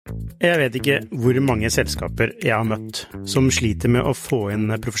Jeg vet ikke hvor mange selskaper jeg har møtt som sliter med å få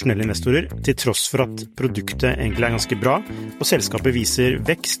inn profesjonelle investorer, til tross for at produktet egentlig er ganske bra, og selskapet viser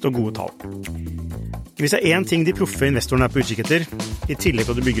vekst og gode tall. Hvis det er en ting de proffe investorene er på utkikk etter, i tillegg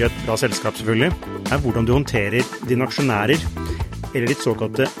til at du bygger et bra selskap selvfølgelig, er hvordan du håndterer dine aksjonærer, eller ditt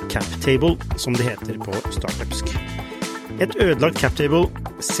såkalte cap table, som det heter på startupsk. Et ødelagt cap table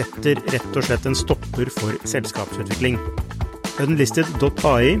setter rett og slett en stopper for selskapsutvikling.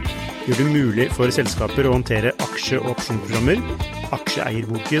 Unlisted.ai gjør det mulig for selskaper å håndtere aksje- og opsjonsprogrammer,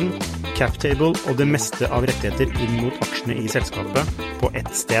 aksjeeierboken, captable og det meste av rettigheter inn mot aksjene i selskapet på ett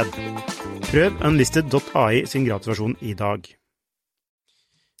sted. Prøv Unlisted.ai sin gratisversjon i dag.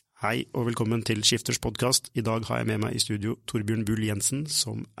 Hei og velkommen til Skifters podcast. I dag har jeg med meg i studio Torbjørn Bull Jensen,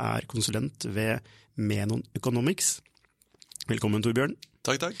 som er konsulent ved Menon Economics. Velkommen, Torbjørn.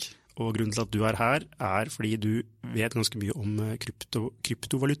 Takk, takk. Og grunnen til at du er her er fordi du vet ganske mye om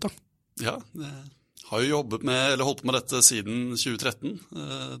kryptovaluta. Ja, jeg har jo holdt på med dette siden 2013,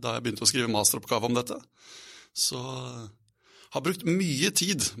 da jeg begynte å skrive masteroppgave om dette. Så har brukt mye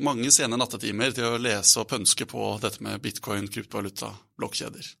tid, mange sene nattetimer, til å lese og pønske på dette med bitcoin, kryptovaluta,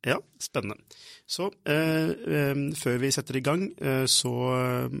 blokkjeder. Ja, spennende. Så før vi setter i gang, så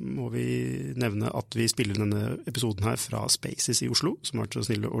må vi nevne at vi spiller denne episoden her fra Spaces i Oslo, som har vært så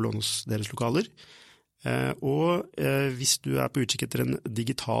snille å låne oss deres lokaler. Og hvis du er på utkikk etter en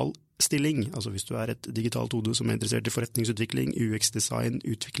digital stilling, altså hvis du er et digitalt hode som er interessert i forretningsutvikling, UX-design,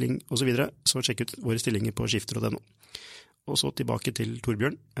 utvikling og så videre, så sjekk ut våre stillinger på skifter.no. Og så tilbake til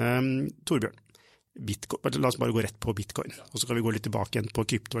Torbjørn. Torbjørn, Bitcoin, la oss bare gå rett på Bitcoin, og så kan vi gå litt tilbake igjen på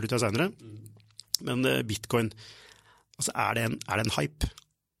kryptovaluta senere. Men Bitcoin, altså er det en hype?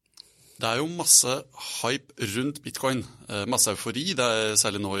 Det er jo masse hype rundt Bitcoin, masse eufori. Det er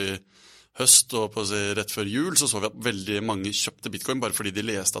særlig nå i høst og rett før jul så vi at veldig mange kjøpte Bitcoin bare fordi de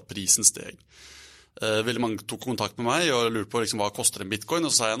leste at prisen steg. Veldig mange tok kontakt med meg og lurte på hva koster en Bitcoin,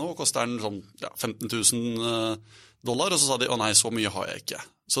 og så sa jeg nå koster den sånn, 15 000 dollar, og så sa de, nei, så mye har jeg ikke.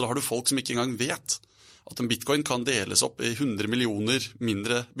 Så da har du folk som ikke engang vet at en bitcoin kan deles opp i 100 millioner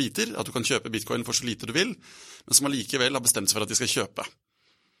mindre biter, at du kan kjøpe bitcoin for så lite du vil, men som allikevel har bestemt seg for at de skal kjøpe.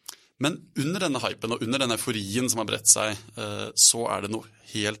 Men under denne hypen og under denne euforien som har bredt seg, så er det noe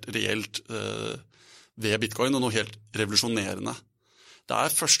helt reelt ved bitcoin, og noe helt revolusjonerende. Det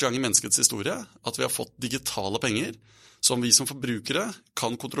er første gang i menneskets historie at vi har fått digitale penger som vi som forbrukere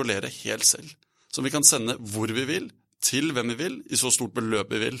kan kontrollere helt selv. Som vi kan sende hvor vi vil, til hvem vi vil, i så stort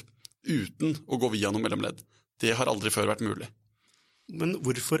beløp vi vil, uten å gå via noe mellomledd. Det har aldri før vært mulig. Men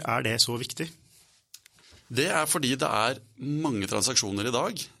hvorfor er det så viktig? Det er fordi det er mange transaksjoner i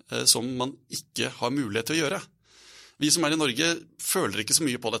dag som man ikke har mulighet til å gjøre. Vi som er i Norge føler ikke så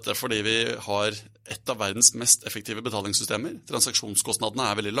mye på dette fordi vi har et av verdens mest effektive betalingssystemer. Transaksjonskostnadene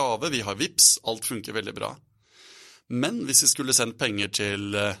er veldig lave, vi har VIPS, alt funker veldig bra. Men hvis vi skulle sendt penger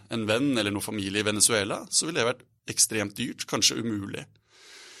til en venn eller noen familie i Venezuela, så ville det vært ekstremt dyrt, kanskje umulig.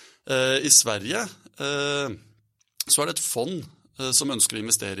 I Sverige så er det et fond som ønsker å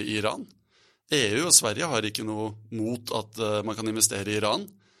investere i Iran. EU og Sverige har ikke noe mot at man kan investere i Iran.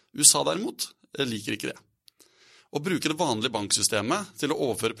 USA derimot liker ikke det. Å bruke det vanlige banksystemet til å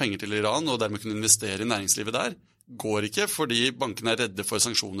overføre penger til Iran og dermed kunne investere i næringslivet der, går ikke fordi bankene er redde for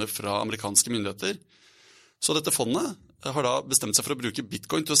sanksjoner fra amerikanske myndigheter. Så dette fondet har da bestemt seg for å bruke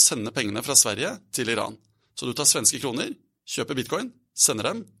bitcoin til å sende pengene fra Sverige til Iran. Så du tar svenske kroner, kjøper bitcoin,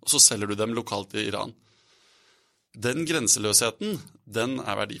 sender dem, og så selger du dem lokalt i Iran. Den grenseløsheten, den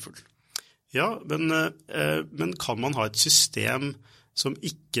er verdifull. Ja, men kan man ha et system som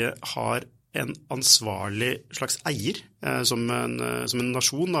ikke har en ansvarlig slags eier, som en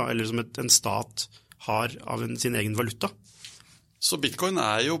nasjon da, eller som en stat har av sin egen valuta? Så bitcoin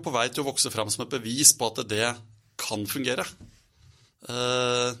er jo på vei til å vokse frem som et bevis på at det kan fungere.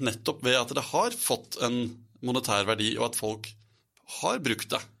 Nettopp ved at det har fått en monetær verdi, og at folk har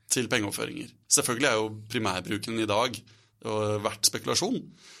brukt det til pengeoverføringer. Selvfølgelig er jo primærbruken i dag vært spekulasjon,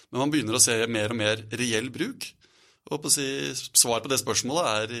 men man begynner å se mer og mer reell bruk. Og svar på det spørsmålet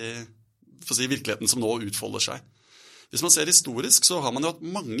er virkeligheten som nå utfolder seg. Hvis man ser historisk, så har man jo hatt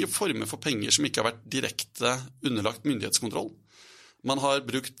mange former for penger som ikke har vært direkte underlagt myndighetskontroll. Man har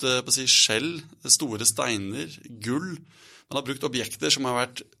brukt skjell, store steiner, gull. Man har brukt objekter som har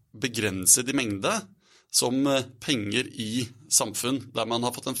vært begrenset i mengde, som penger i samfunn, der man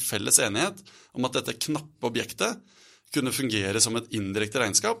har fått en felles enighet om at dette knappe objektet kunne fungere som et indirekte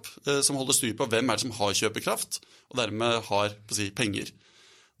regnskap som holder styr på hvem er det som har kjøpekraft, og dermed har penger.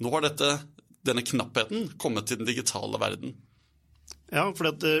 Nå har denne knappheten kommet til den digitale verden. Ja,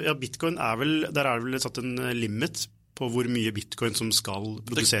 for bitcoin der er vel satt en limit på hvor mye bitcoin som skal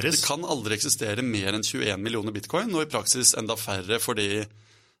produseres? Det kan aldri eksistere mer enn 21 millioner bitcoin, og i praksis enda færre fordi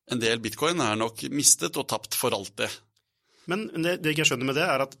en del bitcoin nok mistet og tapt for alltid. Men det jeg skjønner med det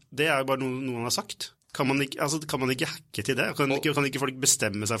at det jo bare noe noen har sagt. Kan man ikke hacke til det? Kan ikke folk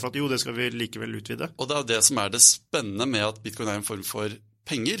bestemme seg for at jo, det skal vi likevel utvide? Og det det som det spennende med at bitcoin en form for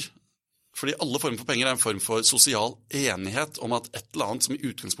penger. Fordi alle former for penger en form for sosial enighet om at et eller annet som i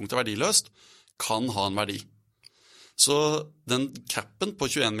utgangspunktet verdiløst, kan ha en verdi. Så den capen på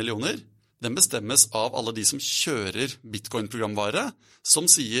 21 millioner, den bestemmes av alle de som kjører bitcoin-programvare, som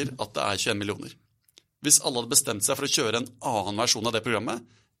sier at det 21 millioner. Hvis alle hadde bestemt seg for å kjøre en annen versjon av det programmet,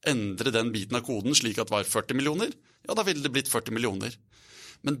 endre den biten av koden slik at det var 40 millioner, ja, da ville det blitt 40 millioner.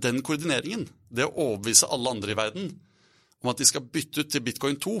 Men den koordineringen, det å overbevise alle andre i verden om at de skal bytte ut til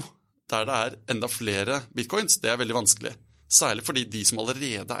bitcoin 2, der det enda flere bitcoins, det veldig vanskelig. Særlig fordi de som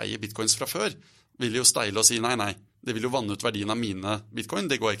allerede eier bitcoins fra før, vil jo steile og si nei, det vil jo vanne ut verdien av mine bitcoin,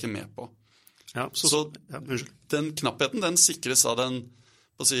 det går jeg ikke med på. Ja, så den knappheten, den sikres av den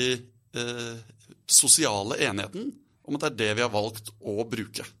sosiale enheten om at det vi har valgt å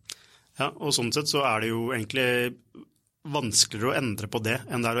bruke. Ja, og sånn sett så det jo egentlig vanskeligere å endre på det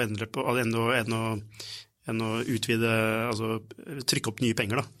enn det å endre på enn å utvide, altså trykke opp nye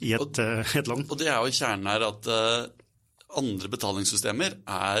penger da, i et land. Og det jo kjernen her at andre betalingssystemer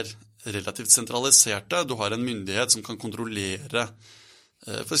relativt sentraliserte. Du har en myndighet som kan kontrollere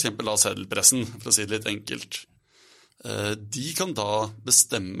for eksempel seddelpressen, for å si det litt enkelt. De kan da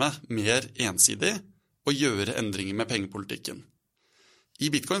bestemme mer ensidig og gjøre endringer med pengepolitikken. I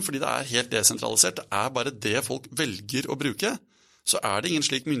bitcoin, fordi det helt desentralisert, det bare det folk velger å bruke, så det ingen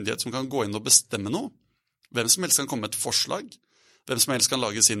slik myndighet som kan gå inn og bestemme noe. Hvem som helst kan komme med et forslag, hvem som helst kan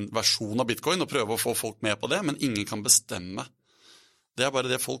lage sin versjon av bitcoin og prøve å få folk med på det, men ingen kan bestemme. Det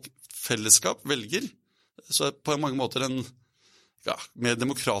bare det folk fellesskap velger, så på mange måter en mer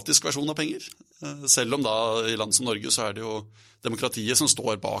demokratisk versjon av penger. Selv om da i land som Norge så det jo demokratiet som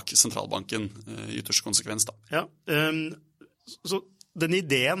står bak sentralbanken i ytterste konsekvens da. Ja, så den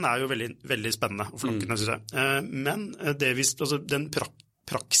ideen jo veldig, veldig spennende og flokkende, synes jeg. Men den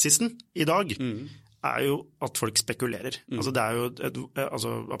praksisen i dag jo at folk spekulerer. Altså det jo,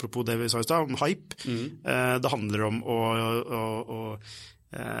 apropos det vi sa i sted, om hype, det handler om å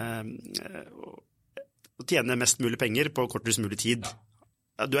tjene mest mulig penger på kortest mulig tid.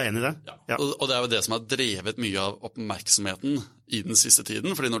 Du enig i det? Ja. Og det jo det som har drevet mye av oppmerksomheten i den siste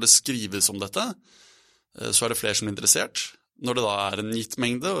tiden, fordi når det skrives om dette, så det flere som interessert. Når det da en gitt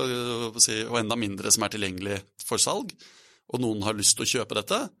mengde, og enda mindre som tilgjengelig for salg, og noen har lyst til å kjøpe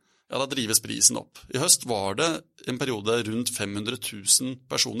dette, ja, da drives prisen opp. I høst var det en periode rundt 500 000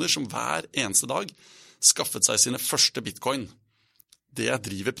 personer som hver eneste dag skaffet seg sine første bitcoin. Det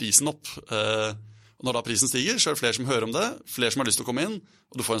driver prisen opp. Og når da prisen stiger, så det flere som hører om det, flere som har lyst til å komme inn,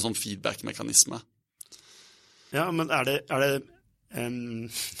 og du får en sånn feedback-mekanisme. Ja, men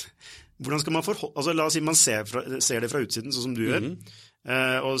hvordan skal man forholde... Altså, la oss si man ser det fra utsiden, sånn som du gjør,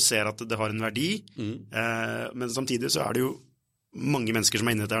 og ser at det har en verdi, men samtidig så det jo mange mennesker som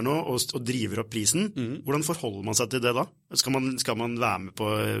inne i dette nå, og driver opp prisen. Hvordan forholder man seg til det da? Skal man være med på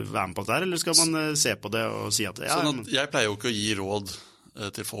det eller skal man se på det og si at... Ja, sånn at jeg pleier jo ikke å gi råd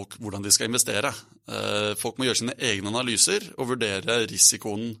til folk hvordan de skal investere. Folk må gjøre sine egne analyser og vurdere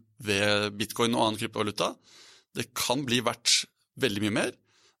risikoen ved bitcoin og annen kryptovaluta. Det kan bli verdt veldig mye mer.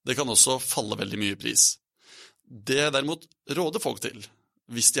 Det kan også falle veldig mye i pris. Det jeg derimot råder folk til,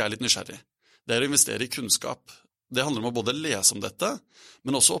 hvis de litt nysgjerrig, det å investere i kunnskap. Det handler om å både lese om dette,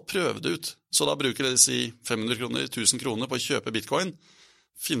 men også å prøve det ut. Så da bruker det 500 kroner, 1000 kroner på å kjøpe bitcoin.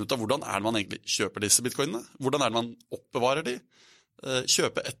 Finne ut av hvordan det man egentlig kjøper disse bitcoinene. Hvordan det man oppbevarer de.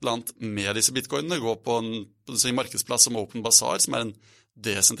 Kjøpe et eller annet med disse bitcoinene. Gå på en markedsplass som Open Bazaar, som en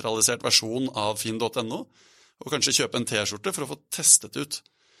desentralisert versjon av fin.no. Og kanskje kjøpe en t-skjorte for å få testet ut.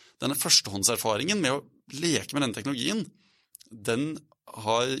 Denne førstehåndserfaringen med å leke med denne teknologien, den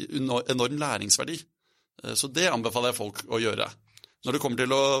har enorm læringsverdi. Så det anbefaler jeg folk å gjøre. Når det kommer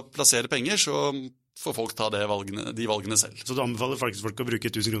til å plassere penger, så får folk ta de valgene selv. Så du anbefaler faktisk folk å bruke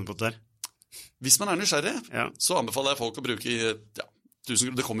 1000 kroner på det der? Hvis man nysgjerrig, så anbefaler jeg folk å bruke 1000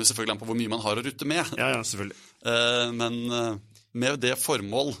 kroner. Det kommer selvfølgelig an på hvor mye man har å rutte med. Ja, selvfølgelig. Men med det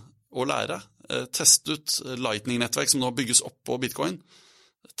formål å lære, teste ut Lightning-nettverk som nå bygges opp på Bitcoin,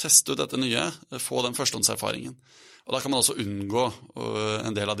 teste ut dette nye, få den førstehåndserfaringen. Og da kan man også unngå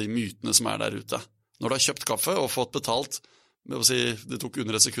en del av de mytene som der ute. Når du har kjøpt kaffe og fått betalt, det tok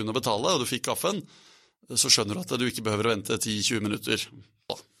under et sekund å betale, og du fikk kaffen, så skjønner du at du ikke behøver å vente 10-20 minutter.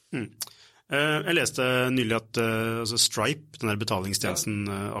 Jeg leste nylig at Stripe, den der betalingstjenesten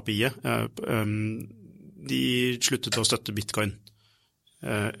API-et, de sluttet å støtte bitcoin.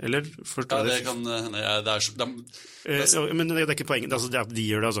 Eller forstår det kan hende. Men det ikke poenget, altså, det at de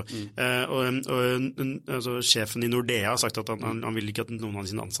gjør det. Altså. Sjefen i Nordea har sagt at han vil ikke at noen av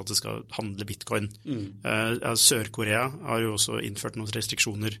sine ansatte skal handle bitcoin. Sør-Korea har jo også innført noen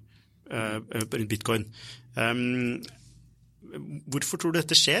restriksjoner rundt bitcoin. Hvorfor tror du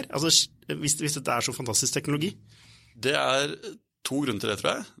dette skjer? Altså, hvis dette så fantastisk teknologi? Det 2 grunner til det,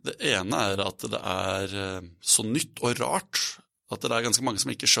 tror jeg. Det ene at det så nytt og rart at det ganske mange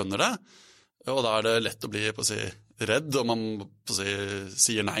som ikke skjønner det, og da det lett å bli redd, og man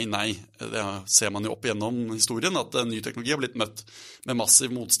sier nei. Det ser man jo opp igjennom historien, at ny teknologi har blitt møtt med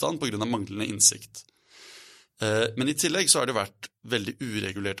massiv motstand på grunn av manglende innsikt. Men i tillegg så har det vært veldig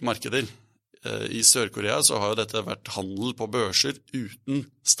uregulerte markeder. I Sør-Korea så har jo dette vært handel på børser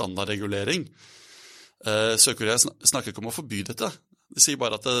uten standardregulering. Sør-Korea snakker ikke om å forby dette. De sier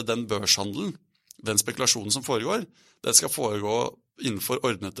bare at den børshandelen, den spekulasjonen som foregår, den skal foregå innenfor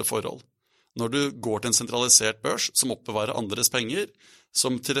ordnede forhold. Når du går til en sentralisert børs som oppbevarer andres penger,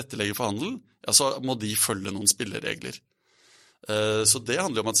 som tilrettelegger for handel, ja, så må de følge noen spilleregler. Så det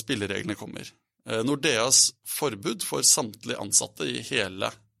handler om at spillereglene kommer. Nordeas forbud for samtlige ansatte i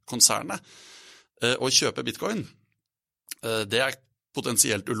hele konsernet å kjøpe bitcoin, det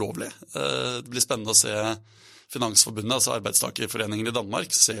potensielt ulovlig. Det blir spennende å se Finansforbundet, altså arbeidstakerforeningen i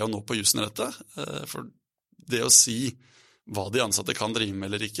Danmark, ser jo nå på jussen i dette. For det å si hva de ansatte kan drive med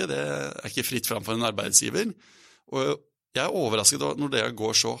eller ikke, det ikke fritt frem for en arbeidsgiver. Og jeg overrasket når det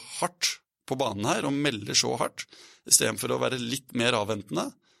går så hardt på banen her, og melder så hardt, i stedet for å være litt mer avventende,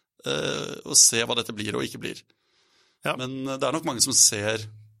 og se hva dette blir og ikke blir. Ja. Men det nok mange som ser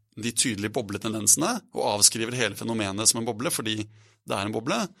de tydelige bobletendensene, og avskriver hele fenomenet som en boble, fordi det en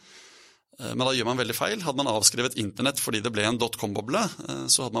boble. Men da gjør man veldig feil. Hadde man avskrevet internett fordi det ble en .com-boble,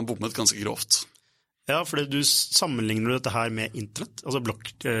 så hadde man bommet ganske grovt. Ja, for du sammenligner dette her med internett, altså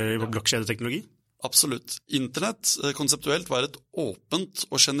blokkjedeteknologi? Absolutt. Internett konseptuelt var et åpent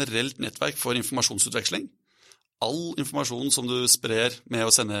og generelt nettverk for informasjonsutveksling. All informasjon som du sprer med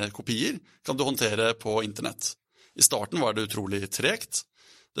å sende kopier, kan du håndtere på internett. I starten var det utrolig tregt.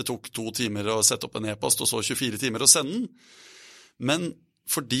 Det tok 2 timer å sette opp en e-post, og så 24 timer å sende den. Men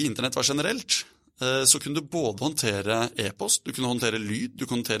fordi internett var generelt, så kunne du både håndtere e-post, du kunne håndtere lyd, du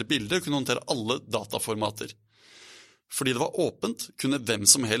kunne håndtere bilder, du kunne håndtere alle dataformater. Fordi det var åpent, kunne hvem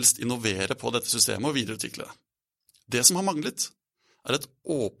som helst innovere på dette systemet og videreutvikle det. Det som har manglet, et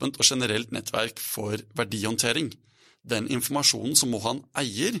åpent og generelt nettverk for verdihåndtering. Den informasjonen som må ha en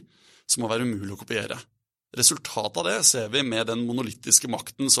eier, som må være umulig å kopiere. Resultatet av det ser vi med den monolittiske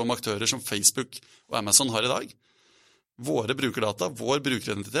makten som aktører som Facebook og Amazon har i dag. Våre brukerdata, vår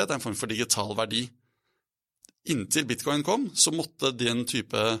brukeridentitet en form for digital verdi. Inntil bitcoin kom, så måtte den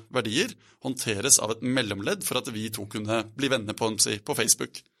type verdier håndteres av et mellomledd for at vi 2 kunne bli venner på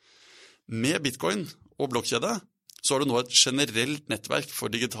Facebook. Med bitcoin og blokkjede så har du nå et generelt nettverk for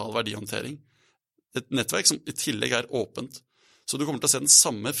digital verdihåndtering. Et nettverk som i tillegg åpent. Så du kommer til å se den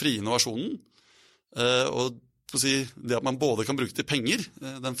samme frie innovasjonen, og det at man både kan bruke til penger,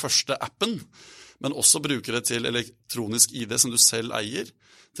 den første appen, men også bruke det til elektronisk ID som du selv eier,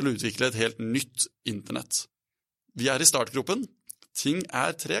 til å utvikle et helt nytt internett. Vi i startgropen, ting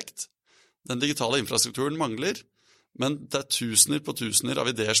tregt, den digitale infrastrukturen mangler, men det tusener på tusener av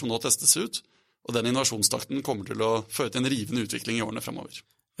ideer som nå testes ut, og den innovasjonstakten kommer til å føre til en rivende utvikling i årene fremover.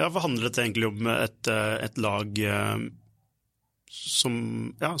 Ja, hva handler det egentlig om et lag som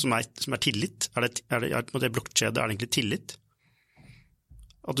tillit? Det blokkjede, det egentlig tillit?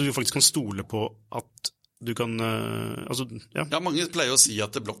 At du faktisk kan stole på at du kan Ja, mange pleier å si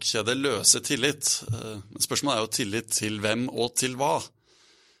at blokkjede løser tillit. Men spørsmålet jo tillit til hvem og til hva.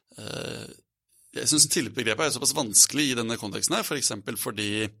 Jeg synes tillitbegrepet såpass vanskelig i denne konteksten her, for eksempel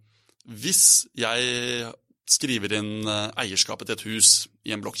fordi hvis jeg skriver inn eierskapet til et hus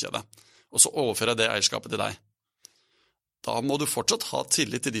i en blokkjede, og så overfører jeg det eierskapet til deg, da må du fortsatt ha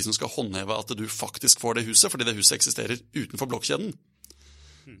tillit til de som skal håndheve at du faktisk får det huset, fordi det huset eksisterer utenfor blokkjeden.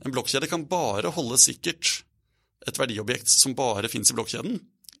 En blokkjede kan bare holde sikkert et verdiobjekt som bare finnes i blokkjeden,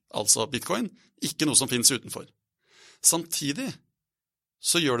 altså bitcoin, ikke noe som finnes utenfor. Samtidig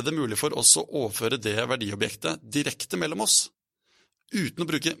så gjør det mulig for oss å overføre det verdiobjektet direkte mellom oss, uten å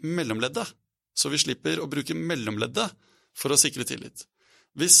bruke mellomleddet, så vi slipper å bruke mellomleddet for å sikre tillit.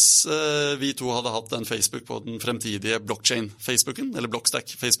 Hvis vi 2 hadde hatt en Facebook på den fremtidige blockchain-Facebooken, eller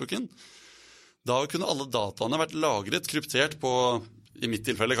Blockstack-Facebooken, da kunne alle dataene vært lagret, kryptert på, i mitt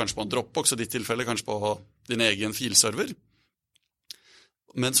tilfelle kanskje på en Dropbox, og ditt tilfelle kanskje på din egen filserver.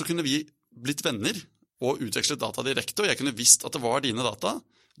 Men så kunne vi blitt venner og utvekslet data direkte, og jeg kunne visst at det var dine data,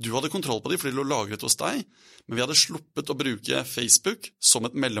 Du hadde kontroll på dem fordi de lå lagret hos deg, men vi hadde sluppet å bruke Facebook som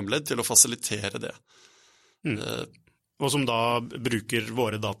et mellomledd til å fasilitere det. Og som da bruker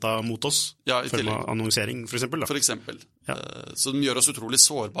våre data mot oss, Ja, i for tillegg. annonsering, for eksempel. Da. For eksempel. Ja. Så den gjør oss utrolig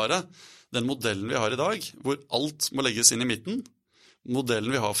sårbare. Den modellen vi har i dag, hvor alt må legges inn i midten,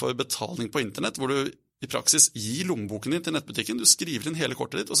 modellen vi har for betaling på internett, hvor du i praksis gir lommeboken din til nettbutikken, du skriver inn hele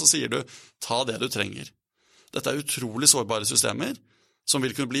kortet ditt, og så sier du, ta det du trenger. Dette er utrolig sårbare systemer, som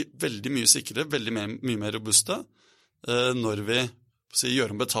vil kunne bli veldig mye sikrere, veldig mye mer robuste, når vi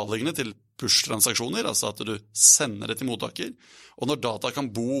gjør om betalingene til push-transaksjoner, altså at du sender det til mottaker, og når data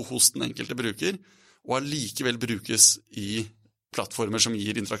kan bo hos den enkelte bruker, og allikevel brukes i plattformer som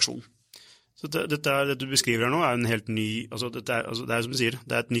gir interaksjon. Så det du beskriver her nå er en helt ny, det er som du sier,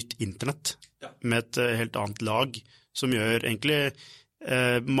 det er et nytt internett med et helt annet lag, som gjør egentlig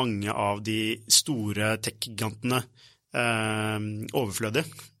mange av de store tech-gigantene overflødige.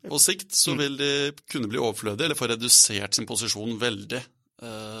 På sikt så vil de kunne bli overflødige, eller få redusert sin posisjon veldig.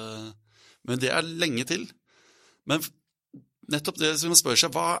 Men det er lenge til. Men nettopp det som man spør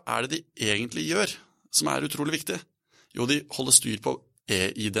seg, hva er det de egentlig gjør, som er utrolig viktig? Jo, de holder styr på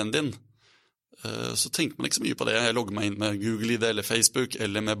e-ID-en din. Så tenker man ikke så mye på det. Jeg logger meg inn med Google-ID eller Facebook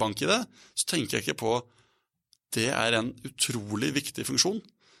eller med BankID, så tenker jeg ikke på det er en utrolig viktig funksjon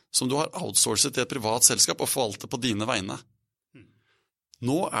som du har outsourcet til et privat selskap og forvalter på dine vegne.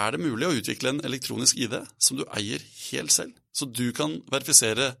 Nå er det mulig å utvikle en elektronisk ID som du eier helt selv, så du kan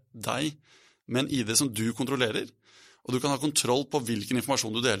verifisere deg med en ID som du kontrollerer, og du kan ha kontroll på hvilken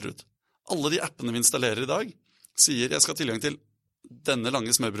informasjon du deler ut. Alle de appene vi installerer i dag sier jeg skal ha tilgang til denne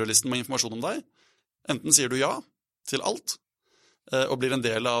lange smørbrødlisten med informasjon om deg. Enten sier du ja til alt, og blir en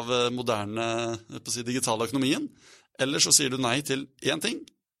del av moderne digitale økonomien, eller så sier du nei til én ting,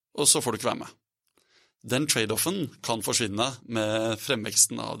 og så får du ikke være med. Den trade-offen kan forsvinne med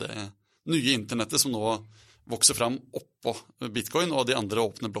fremveksten av det nye internettet som nå vokser fram oppå Bitcoin og de andre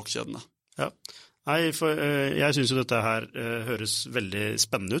åpne blokkjedene. Ja. Nei, for jeg synes jo dette her høres veldig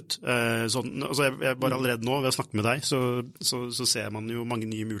spennende ut. Jeg bare allerede nå, ved å snakke med deg, så ser man jo mange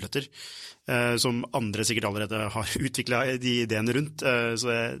nye muligheter som andre sikkert allerede har utviklet de ideene rundt, så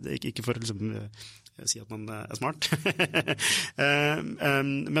jeg ikke for å liksom si at man er smart.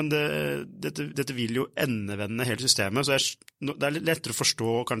 Men dette vil jo endevende hele systemet, så det er litt lettere å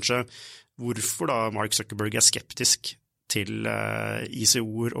forstå kanskje hvorfor da Mark Zuckerberg er skeptisk til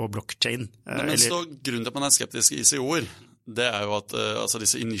ICO-er og blockchain. Grunnen til at man er skeptisk i ICO-er, det er jo at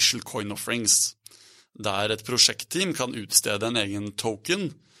disse initial coin offerings, der et prosjektteam kan utstede en egen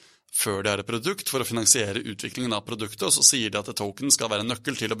token før det er et produkt for å finansiere utviklingen av produktet, og så sier de at token skal være en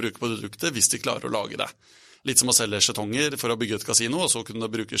nøkkel til å bruke produktet hvis de klarer å lage det. Litt som å selge skjetonger for å bygge et kasino, og så kunne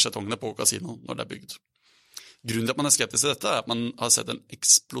du bruke skjetongene på kasino når det er bygd. Grunnen til at man er skeptisk til dette er at man har sett en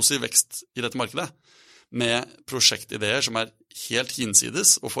eksplosiv vekst i dette markedet, med prosjektideer som er helt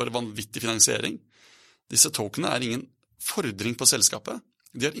hinsides og får vanvittig finansiering. Disse tokenene er ingen fordring på selskapet.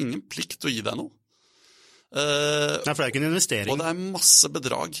 De har ingen plikt til å gi deg noe. Nei, for det er ikke en investering. Og det er masse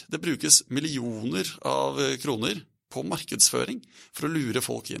bedrag. Det brukes millioner av kroner på markedsføring for å lure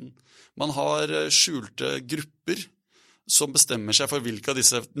folk inn. Man har skjulte grupper som bestemmer seg for hvilke av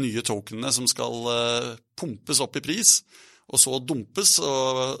disse nye tokenene som skal pumpes opp i pris, og så dumpes,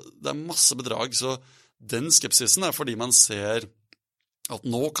 og det er masse bedrag, så den skepsisen er fordi man ser at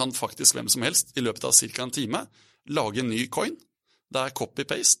nå kan faktisk hvem som helst i løpet av cirka en time lage en ny coin. Det er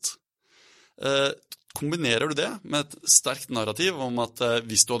copy-paste. Kombinerer du det med et sterkt narrativ om at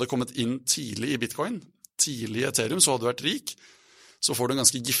hvis du hadde kommet inn tidlig i Bitcoin, tidlig i Ethereum, så hadde du vært rik, så får du en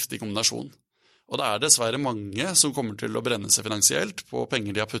ganske giftig kombinasjon. Og det er dessverre mange som kommer til å brenne seg finansielt på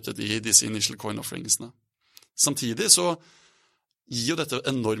penger de har puttet i disse initial coin offeringsene. Samtidig så gir jo dette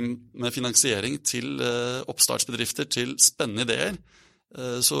enorm finansiering til oppstartsbedrifter, til spennende ideer,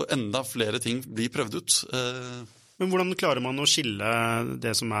 så enda flere ting blir prøvd ut. Men hvordan klarer man å skille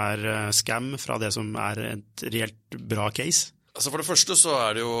det som er scam fra det som er et reelt bra case? For det første så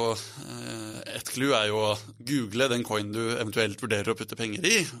er det jo, et clue er jo å google den coin du eventuelt vurderer å putte penger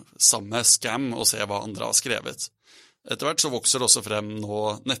i, samme scam, og se hva andre har skrevet. Etter hvert så vokser det også frem nå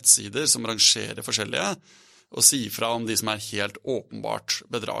nettsider som rangerer forskjellige, og si fra om de som er helt åpenbart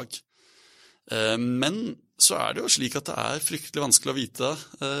bedrag. Men så er det jo slik at det er fryktelig vanskelig å vite,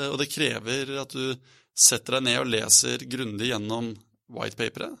 og det krever at du setter deg ned og leser grundig gjennom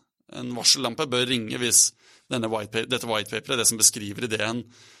whitepaperet. En varsellampe bør ringe hvis dette whitepaperet, det som beskriver ideen,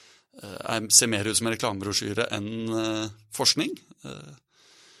 ser mer ut som en reklamebrosjyre enn forskning.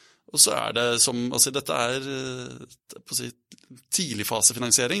 Og så er det dette er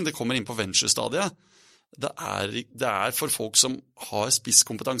tidligfasefinansiering, det kommer inn på venture-stadiet. det er for folk som har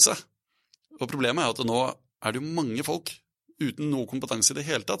spisskompetanse. Og problemet er at nå er det jo mange folk uten noe kompetanse i det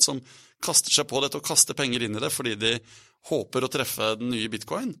hele tatt, som kaster seg på dette og kaster penger inn i det, fordi de håper å treffe den nye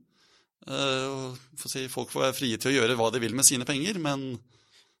bitcoin. Folk får være frie til å gjøre hva de vil med sine penger, men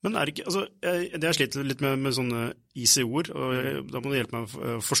er det ikke, altså, det har slitt litt med sånne IC-ord, og da må du hjelpe meg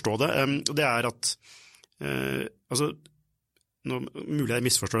å forstå det. Og det er at, mulig jeg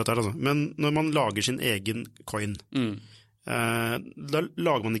misforstår dette her, altså, men når man lager sin egen coin, da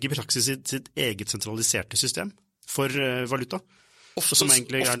lager man ikke i praksis sitt eget sentraliserte system for valuta. Ofte så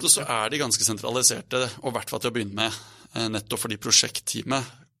er de ganske sentraliserte, og i hvert fall til å begynne med, nettopp fordi prosjektteamet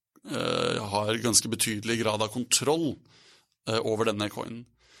har ganske betydelig grad av kontroll over denne coinen.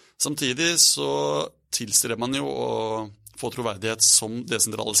 Samtidig så tilstreber man jo å få troverdighet som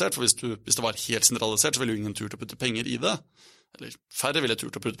desentralisert, for hvis det var helt sentralisert, så ville jo ingen turt å putte penger i det, eller færre ville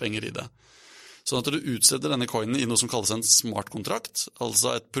turt å putte penger i det. Sånn at du utsteder denne coinen i noe som kalles en smart-kontrakt,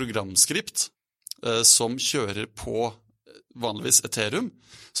 altså et programskript som kjører på vanligvis Ethereum,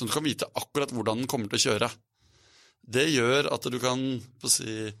 så du kan vite akkurat hvordan den kommer til å kjøre. Det gjør at du kan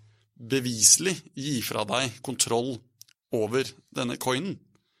beviselig gi fra deg kontroll over denne coinen.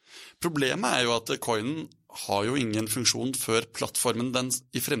 Problemet er jo at coinen har jo ingen funksjon før plattformen den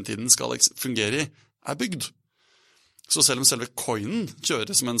i fremtiden skal fungere i, er bygd. Så selv om selve coinen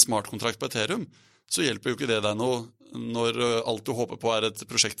kjører som en smart-kontrakt på Ethereum, så hjelper jo ikke det deg noe når alt du håper på er et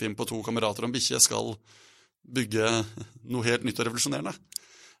prosjektteam på 2 kamerater og en bikkje skal bygge noe helt nytt og revolusjonerende.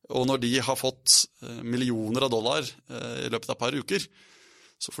 Og når de har fått millioner av dollar i løpet av et par uker,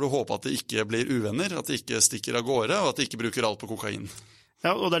 så får du håpe at de ikke blir uvenner, at de ikke stikker av gårde, og at de ikke bruker alt på kokain.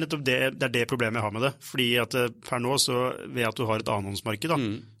 Ja, og det er nettopp det problemet jeg har med det. Fordi at per nå, så ved at du har et annonsmarked,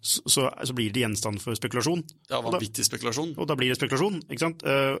 så blir det gjenstand for spekulasjon. Ja, vanvittig spekulasjon. Og da blir det spekulasjon, ikke sant?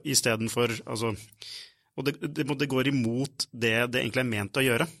 I stedet for, altså, og det går imot det egentlig er ment å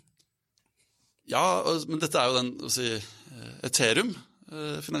gjøre. Ja, men dette er jo den, Ethereum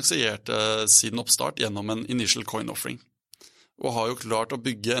finansierte sin oppstart gjennom en initial coin offering, og har jo klart å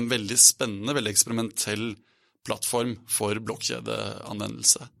bygge en veldig spennende, veldig eksperimentell plattform for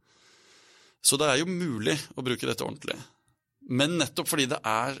blokkjedeanvendelse. Så det er jo mulig å bruke dette ordentlig. Men nettopp fordi det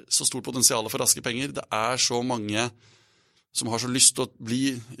er så stort potensial for raske penger, det er så mange som har så lyst til å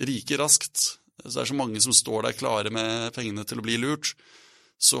bli rike raskt, så det er så mange som står der klare med pengene til å bli lurt,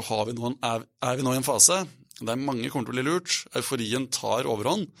 så er vi nå i en fase der mange kommer til å bli lurt, euforien tar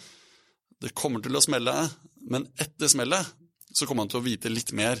overhånd, det kommer til å smelle, men etter smellet så kommer man til å vite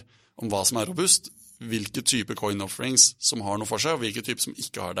litt mer om hva som er robust, hvilke type coin offerings som har noe for seg, og hvilke type som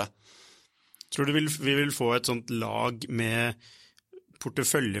ikke har det. Tror du vi vil få et sånt lag med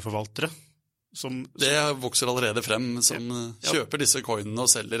porteføljeforvaltere? Det vokser allerede frem, som kjøper disse coinene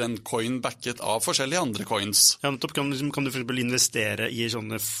og selger en coin backet av forskjellige andre coins. Ja, nettopp. Kan du for eksempel investere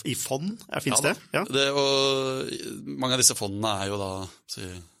i fond? Finnes det? Ja. Mange av disse fondene er jo da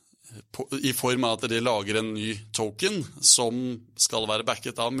i form av at de lager en ny token som skal være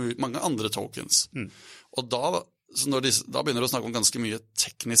backet av mange andre tokens. Og da begynner det å snakke om ganske mye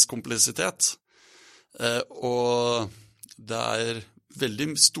teknisk kompleksitet, og det er veldig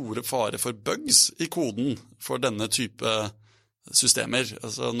store fare for bugs i koden for denne type systemer.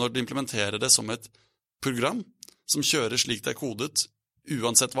 Altså når du implementerer det som et program som kjører slik det er kodet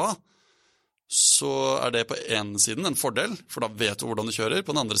uansett hva, så er det på en siden en fordel, for da vet du hvordan du kjører.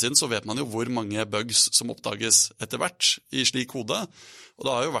 På den andre siden så vet man jo hvor mange bugs som oppdages etter hvert i slik kode. Og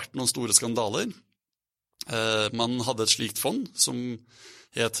det har jo vært noen store skandaler. Man hadde et slikt fond som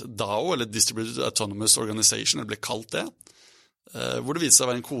het DAO, eller Distributed Autonomous Organization, eller ble kalt det, hvor det viste seg å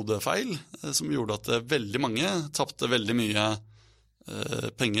være en kodefeil som gjorde at veldig mange tappte veldig mye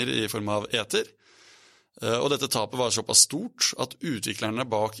penger i form av ether. Og dette tapet var såpass stort at utviklerne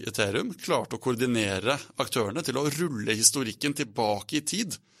bak Ethereum klarte å koordinere aktørene til å rulle historikken tilbake i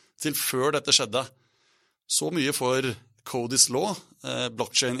tid, til før dette skjedde. Så mye for code is law,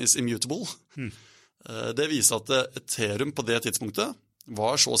 blockchain is immutable. Det viser at Ethereum på det tidspunktet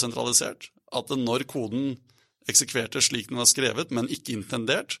var så sentralisert at når koden eksekverte slik den var skrevet, men ikke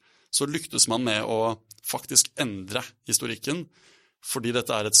intendert, så lyktes man med å faktisk endre historikken, fordi dette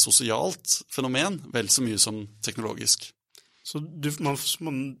er et sosialt fenomen, vel så mye som teknologisk. Så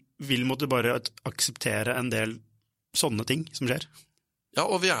man vil måtte bare akseptere en del sånne ting som skjer? Ja,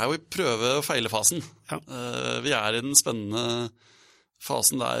 og vi er jo i prøve- og feilefasen. Ja. Vi er i den spennende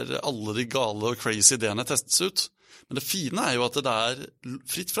fasen der alle de gale og crazy ideene testes ut. Men det fine er jo at det er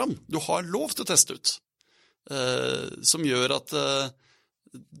fritt fram. Du har lov til å teste ut. Som gjør at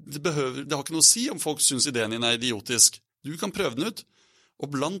det har ikke noe å si om folk synes ideen din er idiotisk. Du kan prøve den ut, Og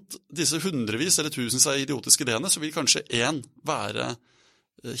blant disse hundrevis eller tusenvis av idiotiske ideene, så vil kanskje en være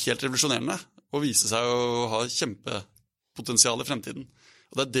helt revolusjonerende og vise seg å ha kjempepotensial i fremtiden.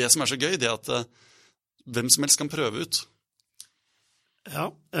 Og det er det som er så gøy, det at hvem som helst kan prøve ut. Ja,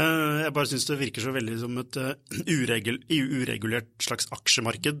 jeg bare synes det virker så veldig som et uregulert slags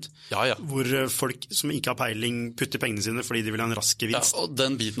aksjemarked, hvor folk som ikke har peiling putter pengene sine fordi de vil ha en rask gevinst. Ja, og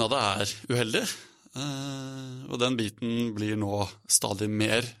den biten av det er uheldig, og den biten blir nå stadig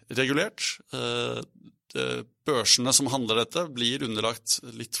mer regulert. Børsene som handler dette blir underlagt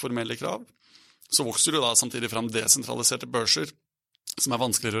litt formelle krav. Så vokser det da samtidig fram desentraliserte børser som er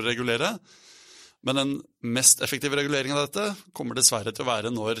vanskeligere å regulere. Men den mest effektive reguleringen av dette kommer dessverre til å være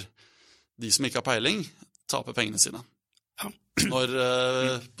når de som ikke har peiling, taper pengene sine. Ja.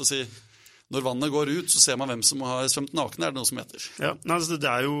 Når vannet går ut, så ser man hvem som har svømt naken, er det noe som heter. Ja, altså det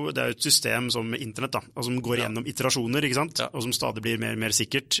er jo et system som internett, da, altså som går gjennom iterasjoner, ikke sant? Og som stadig blir mer og mer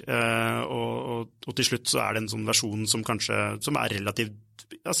sikkert. Og til slutt så er det en sånn versjon som er relativt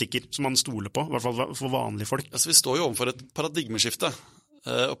sikker, som man stoler på, i hvert fall for vanlige folk. Altså, vi står jo overfor et paradigmeskifte.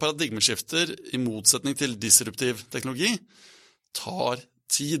 Og paradigmeskifter, i motsetning til disruptiv teknologi, tar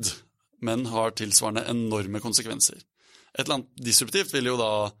tid, men har tilsvarende enorme konsekvenser. Et eller annet disruptivt vil jo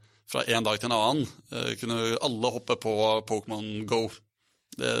da fra en dag til en annen kunne alle hoppe på Pokémon Go.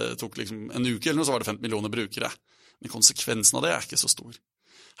 Det tok liksom en uke eller noe, så var det 15 millioner brukere. Men konsekvensen av det er ikke så stor.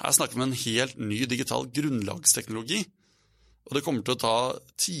 Her snakker vi om en helt ny digital grunnlagsteknologi, og det kommer til å ta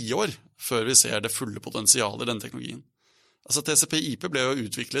 10 år før vi ser det fulle potensialet i denne teknologien. Altså TCP/IP ble jo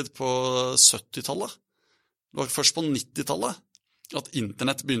utviklet på 70-tallet. Det var først på 90-tallet at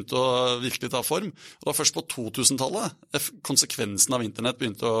internett begynte å virkelig ta form. Og det var først på 2000-tallet konsekvensen av internett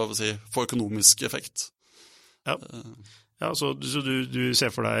begynte å få økonomisk effekt. Ja, så du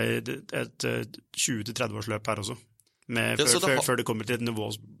ser for deg et 20-30 årsløp her også, før det kommer til et nivå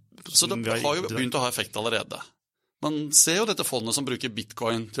så det har jo begynt å ha effekt allerede. Man ser jo dette fondet som bruker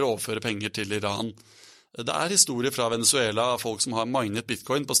bitcoin til å overføre penger til Iran. Det er historier fra Venezuela av folk som har minet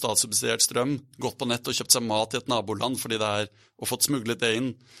bitcoin på statssubsidiert strøm, gått på nett og kjøpt seg mat i et naboland og fått smuglet det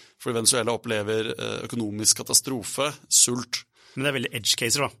inn, fordi Venezuela opplever økonomisk katastrofe, sult. Men det er veldig edge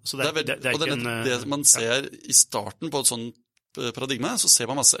caser, da. Så det man ser i starten på et sånt paradigme, så ser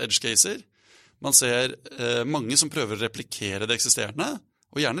man masse edge caser. Man ser mange som prøver å replikere det eksisterende,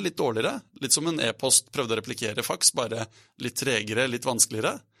 og gjerne litt dårligere. Litt som en e-post prøvde å replikere fax, bare litt tregere, litt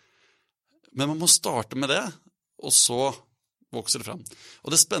vanskeligere. Men man må starte med det, og så vokser det frem.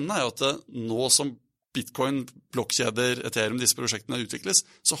 Og det spennende er jo at nå som Bitcoin, blokkjeder, Ethereum, disse prosjektene utvikles,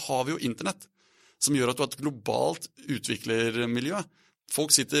 så har vi jo internett, som gjør at du har et globalt utviklermiljø.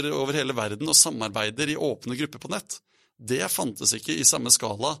 Folk sitter over hele verden og samarbeider i åpne grupper på nett. Det fantes ikke i samme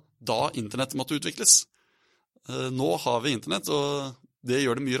skala da internett måtte utvikles. Nå har vi internett, og det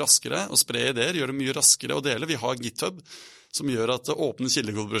gjør det mye raskere å spre ideer, gjør det mye raskere å dele. Vi har GitHub, som gjør at åpne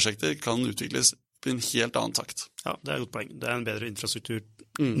kildekodeprosjekter kan utvikles på en helt annen takt. Ja, det er et godt poeng. Det er en bedre infrastruktur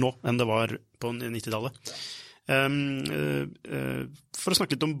nå enn det var på 90-tallet. For å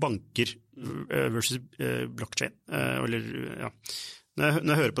snakke litt om banker versus blockchain, når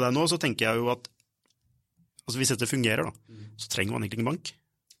jeg hører på deg nå, så tenker jeg jo at hvis dette fungerer da, så trenger man egentlig ingen bank.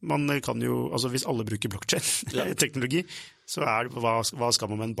 Man kan jo, hvis alle bruker blockchain-teknologi, så hva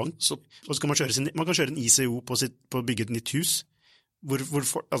skal man med en bank? Og så kan man kan kjøre en ICO på å bygge et nytt hus.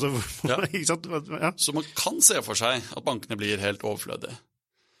 Ikke sant? Ja. Så man kan se for seg at bankene blir helt overflødige.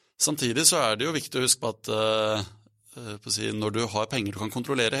 Samtidig så er det jo viktig å huske på at når du har penger du kan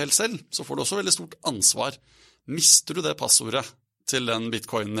kontrollere helt selv, så får du også veldig stort ansvar. Mister du det passordet til den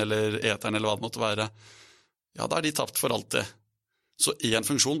bitcoinen eller etheren eller hva det måtte være, ja, da er de tapt for alltid. Så en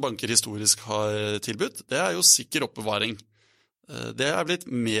funksjon banker historisk har tilbudt, det er jo sikker oppbevaring. Det er blitt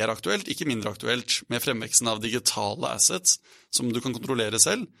mer aktuelt, ikke mindre aktuelt, med fremveksten av digitale assets som du kan kontrollere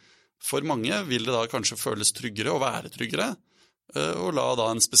selv. For mange vil det da kanskje føles tryggere og være tryggere, og la da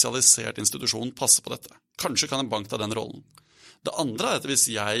en spesialisert institusjon passe på dette. Kanskje kan en bank ta den rollen. Det andre er at hvis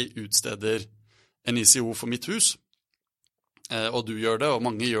jeg utsteder en ICO for mitt hus, og du gjør det, og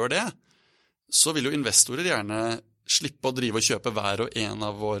mange gjør det, så vil jo investorer gjerne slippe å drive og kjøpe hver og en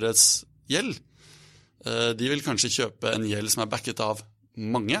av våres gjeld. De vil kanskje kjøpe en gjeld som er backet av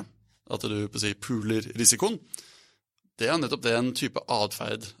mange, at du pooler risikoen. Det er nettopp det en type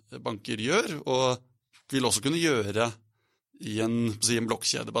adferd banker gjør, og vil også kunne gjøre i en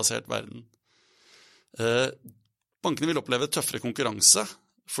blokkjedebasert verden. Bankene vil oppleve tøffere konkurranse,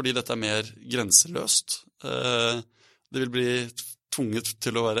 fordi dette er mer grenseløst. Det vil bli tvunget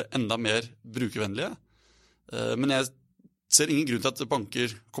til å være enda mer brukervennlige. Men jeg ser ingen grunn til at banker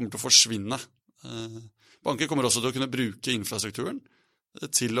kommer til å forsvinne. Banker kommer også til å kunne bruke infrastrukturen,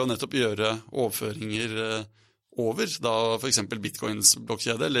 til å nettopp gjøre overføringer over da for eksempel Bitcoins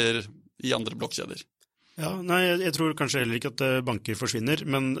blokkjede eller i andre blokkjeder. Ja, nei, jeg tror kanskje heller ikke at banker forsvinner,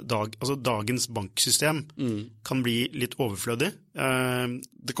 men dagens banksystem kan bli litt overflødig.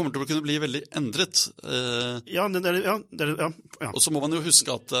 Det kommer til å kunne bli veldig endret. Ja. Og så må man jo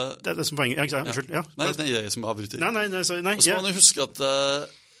huske at... Det er det som poenget, ikke sant? Unnskyld, ja. Nei, det er jeg som avbryter. Nei. Og så må man jo huske at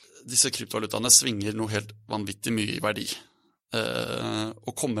disse kryptovalutaene svinger noe helt vanvittig mye i verdi.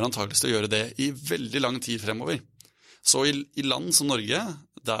 Og kommer antageligvis til å gjøre det i veldig lang tid fremover. Så i land som Norge,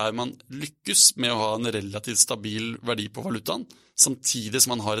 der man lykkes med å ha en relativt stabil verdi på valutaen, samtidig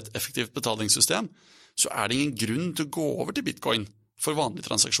som man har et effektivt betalingssystem, så er det ingen grunn til å gå over til bitcoin for vanlige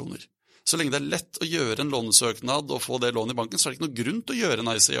transaksjoner. Så lenge det er lett å gjøre en lånesøknad og få det lånet i banken, så er det ikke noe grunn til å gjøre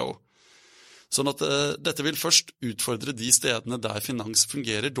en ICO. Sånn at dette vil først utfordre de stedene der finans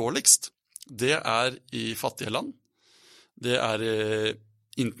fungerer dårligst. Det er i fattige land, det er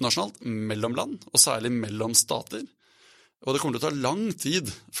internasjonalt, mellom land, og særlig mellom stater. Og det kommer til å ta lang tid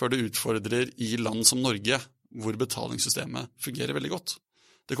før det utfordrer i land som Norge, hvor betalingssystemet fungerer veldig godt.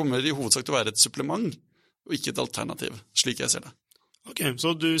 Det kommer i hovedsak til å være et supplement, og ikke et alternativ, slik jeg ser det. Ok,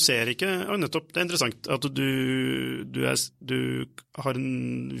 så du ser ikke, og nettopp, det er interessant, at du har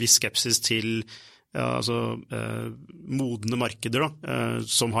en viss skepsis til modne markeder da,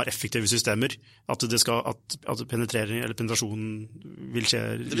 som har effektive systemer, at penetrasjon vil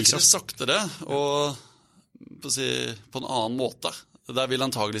skje. Det vil skje saktere, og på en annen måte. Der vil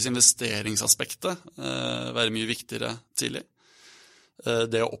antageligvis investeringsaspektet være mye viktigere tidlig.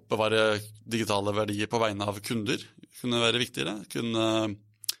 Det å oppbevare digitale verdier på vegne av kunder kunne være viktigere. Kunne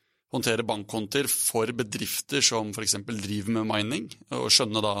håndtere bankkonter for bedrifter som for eksempel driver med mining, og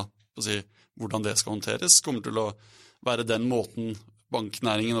skjønne da hvordan det skal håndteres, kommer til å være den måten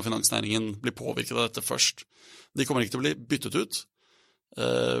banknæringen og finansnæringen blir påvirket av dette først. De kommer ikke til å bli byttet ut,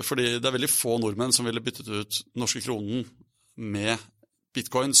 fordi det er veldig få nordmenn som ville byttet ut norske kronen med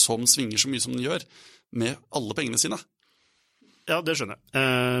bitcoin som svinger så mye som den gjør, med alle pengene sine. Ja, det skjønner jeg.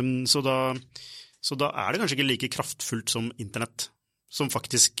 Så da er det kanskje ikke like kraftfullt som internett, som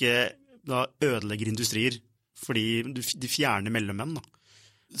faktisk da ødelegger industrier, fordi de fjerner mellommenn da.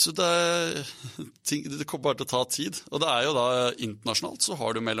 Så det kommer bare til å ta tid, og det er jo da internasjonalt så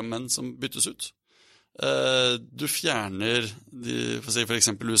har du mellommenn som byttes ut. Du fjerner for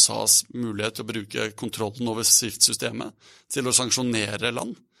eksempel USAs mulighet til å bruke kontrollen over SWIFT-systemet til å sanksjonere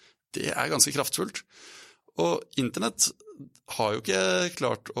land. Det er ganske kraftfullt. Og internett har jo ikke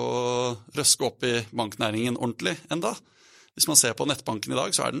klart å røske opp i banknæringen ordentlig enda. Hvis man ser på nettbanken i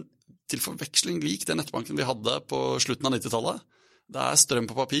dag, så er den til forveksling lik den nettbanken vi hadde på slutten av 90-tallet. Det er strøm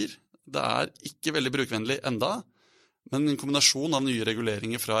på papir. Det er ikke veldig brukvennlig enda, men en kombinasjon av nye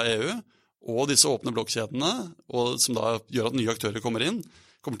reguleringer fra EU og disse åpne blokkjedene, som da gjør at nye aktører kommer inn,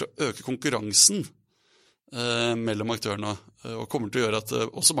 kommer til å øke konkurransen mellom aktørene, og kommer til å gjøre at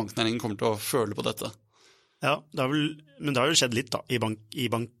også banknæringen kommer til å føle på dette. Ja, men det har jo skjedd litt da, i bank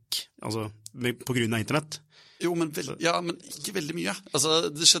altså på grunn av internett. Jo, men ikke veldig mye. Altså,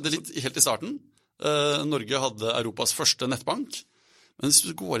 det skjedde litt helt i starten. Norge hadde Europas første nettbank, men hvis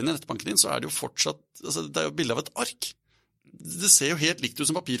du går inn i nettbanken din, så er det jo fortsatt, det er jo bilde av et ark. Det ser jo helt likt ut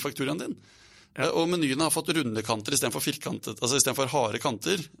som papirfakturaen din. Ja. Og menyene har fått runde kanter i stedet for firkantet, altså i stedet for harde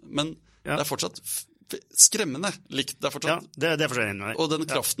kanter, men det er fortsatt skremmende likt. Det er fortsatt, det er fortsatt enig med deg. Og den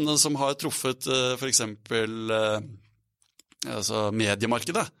kraften som har truffet for eksempel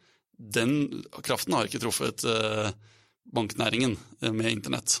mediemarkedet, den kraften har ikke truffet banknæringen med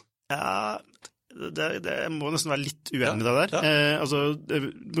internett. Ja, det må nesten være litt uenig med deg der.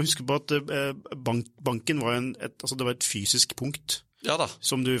 Du må huske på at banken var det var et fysisk punkt. Ja da.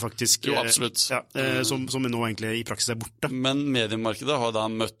 Som du faktisk... Jo, absolutt. Som nå egentlig i praksis er borte. Men mediemarkedet har da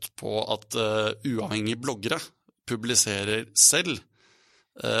møtt på at uavhengige bloggere publiserer selv.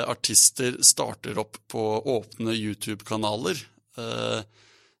 Artister starter opp på åpne YouTube-kanaler.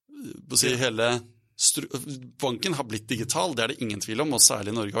 Hele... Banken har blitt digital, det er det ingen tvil om, og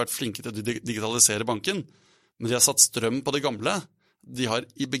særlig Norge har vært flinke til å digitalisere banken, men de har satt strøm på det gamle. De har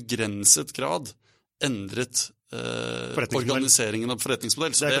i begrenset grad endret organiseringen og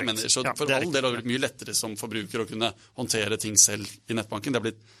forretningsmodell. Så det mener jeg, så for all del har det blitt mye lettere som forbruker å kunne håndtere ting selv i nettbanken. Det har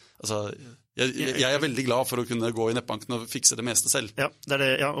blitt, jeg er veldig glad for å kunne gå i nettbanken og fikse det meste selv. Ja,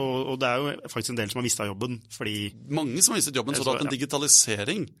 og det er jo faktisk en del som har mistet jobben, fordi... Mange som har mistet jobben, så du har hatt en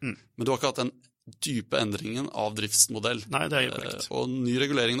digitalisering, men du har ikke hatt en dype endringen av driftsmodell. Nei, det er jo korrekt. Og ny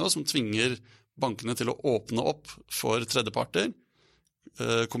regulering nå som tvinger bankene til å åpne opp for tredjeparter,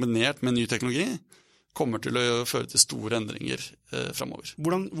 kombinert med ny teknologi, kommer til å føre til store endringer fremover.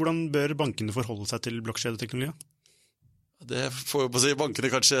 Hvordan bør bankene forholde seg til blokkjedeteknologi? Det får jeg på å si, bankene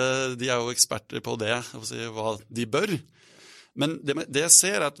kanskje, de jo eksperter på det, å si, hva de bør. Men det jeg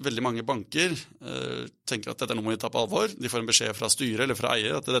ser at veldig mange banker tenker at dette noe må de ta på alvor. De får en beskjed fra styret eller fra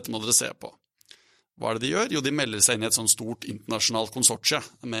eier at dette må dere se på. Hva det de gjør? Jo, de melder seg inn i et sånt stort internasjonalt konsortie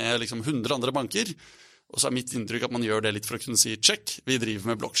med liksom 100 andre banker, og så mitt inntrykk at man gjør det litt for å kunne si check, vi driver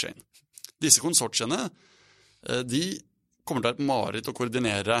med blockchain. Disse konsortiene, de kommer til å være et mareritt å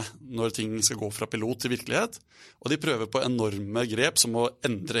koordinere når ting skal gå fra pilot til virkelighet, og de prøver på enorme grep som å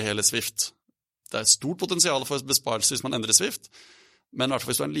endre hele Swift. Det et stort potensial for besparelse hvis man endrer Swift, men i hvert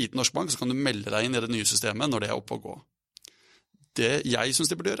fall hvis du en liten norsk bank, så kan du melde deg inn i det nye systemet når det oppe å gå. Det jeg synes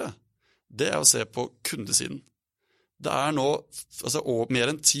de burde gjøre, det å se på kundesiden. Det nå mer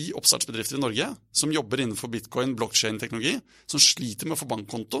enn 10 oppstartsbedrifter i Norge som jobber innenfor bitcoin, blockchain-teknologi, som sliter med å få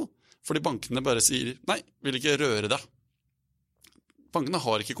bankkonto, fordi bankene bare sier, nei, vil ikke røre det. Bankene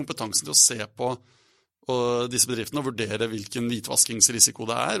har ikke kompetansen til å se på disse bedriftene og vurdere hvilken hvitvaskingsrisiko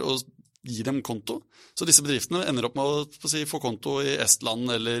det og gi dem konto. Så disse bedriftene ender opp med å få konto i Estland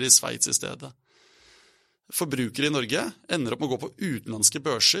eller i Sveits i stedet. Forbrukere i Norge ender opp med å gå på utenlandske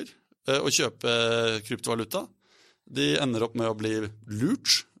børser og kjøpe kryptovaluta. De ender opp med å bli lurt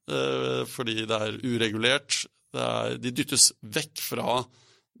fordi det uregulert. De dyttes vekk fra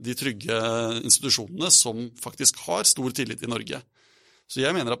de trygge institusjonene som faktisk har stor tillit i Norge. Så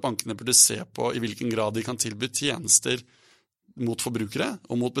jeg mener at bankene burde se på i hvilken grad de kan tilby tjenester mot forbrukere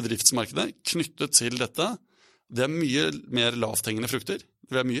og mot bedriftsmarkedet knyttet til dette. Det mye mer lavthengende frukter.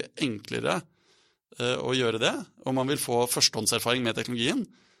 Det vil mye enklere å gjøre det, og man vil få førstehåndserfaring med teknologien,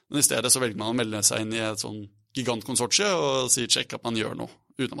 men i stedet så velger man å melde seg inn i et sånn gigantkonsortie og si check at man gjør noe,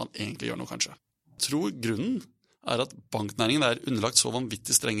 uten at man egentlig gjør noe kanskje. Jeg tror grunnen at banknæringen underlagt så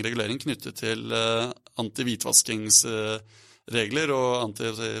vanvittig streng regulering knyttet til anti-hvitvaskingsregler og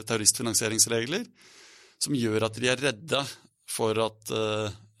anti-terroristfinansieringsregler, som gjør at de redde for at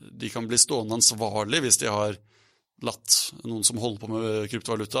de kan bli stående ansvarlig hvis de har latt noen som holder på med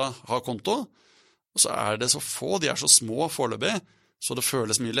kryptovaluta ha konto. Og så det så få, de så små foreløpig, så det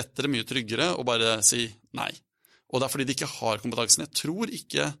føles mye lettere, mye tryggere å bare si nei. Og det fordi de ikke har kompetansen. Jeg tror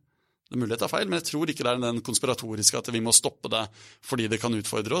ikke, det mulig å ta feil, men jeg tror ikke det den konspiratoriske at vi må stoppe det fordi det kan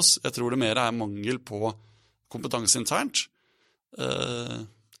utfordre oss. Jeg tror det mer mangel på kompetanse internt.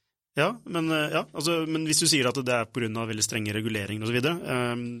 Ja, men hvis du sier at det på grunn av veldig strenge reguleringer og så videre.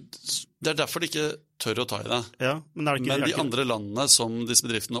 Det derfor de ikke tør å ta i det. Ja, men de andre landene som disse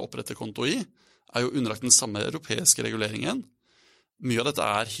bedriftene oppretter konto i, jo underlagt den samme europeiske reguleringen. Mye av dette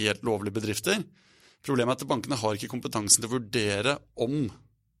helt lovlige bedrifter. Problemet at bankene har ikke kompetansen til å vurdere om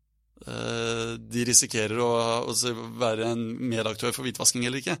de risikerer å være en medaktør for hvitvasking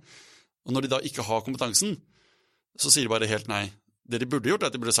eller ikke. Og når de da ikke har kompetansen, så sier de bare helt nei. Det de burde gjort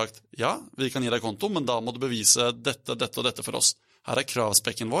at de burde sagt, ja, vi kan gi deg konto, men da må du bevise dette, dette og dette for oss. Her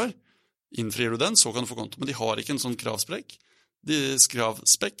kravspekken vår, innfrir du den, så kan du få konto. Men de har ikke en sånn kravspekk. De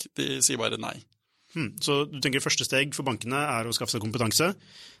sier bare nei. Så du tenker første steg for bankene å skaffe seg kompetanse.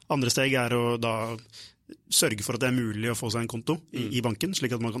 Andre steg å da sørge for at det mulig å få seg en konto i banken,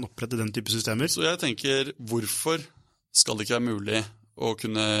 slik at man kan opprette den type systemer. Så jeg tenker, hvorfor skal det ikke være mulig å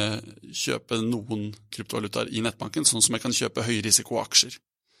kunne kjøpe noen kryptovalutaer i nettbanken, sånn som jeg kan kjøpe høyrisikoaksjer?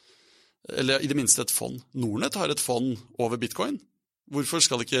 Eller i det minste et fond. Nordnet har et fond over bitcoin. Hvorfor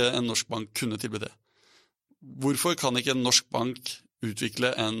skal ikke en norsk bank kunne tilby det? Hvorfor kan ikke en norsk bank utvikle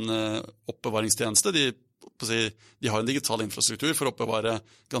en oppbevaringstjeneste? De har en digital infrastruktur for å oppbevare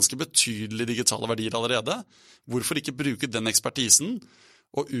ganske betydelige digitale verdier allerede. Hvorfor ikke bruke den ekspertisen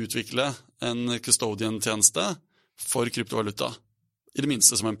og utvikle en custodian-tjeneste for kryptovaluta? I det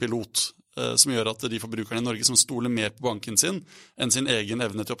minste som en pilot, som gjør at de forbrukerne i Norge som stoler mer på banken sin enn sin egen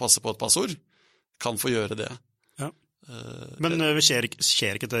evne til å passe på et passord, kan få gjøre det. Ja. Men skjer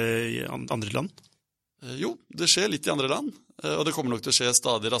ikke det i andre land? Jo, det skjer litt i andre land, og det kommer nok til å skje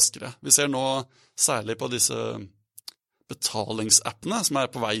stadig raskere. Vi ser nå særlig på disse betalingsappene som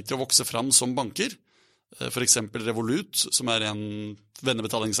på vei til å vokse fram som banker. For eksempel Revolut, som en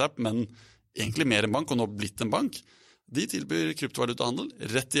vennebetalingsapp, men egentlig mer en bank, og nå blitt en bank. De tilbyr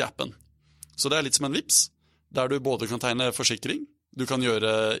kryptovalutahandel rett i appen. Så det litt som en Vipps, der du både kan tegne forsikring, du kan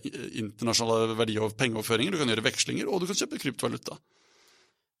gjøre internasjonale pengeoverføringer, du kan gjøre vekslinger, og du kan kjøpe kryptovaluta.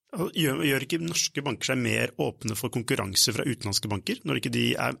 Gjør ikke norske banker seg mer åpne for konkurranse fra utenlandske banker, når ikke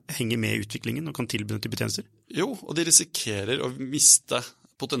de henger med i utviklingen og kan tilby den type tjenester? Jo, og de risikerer å miste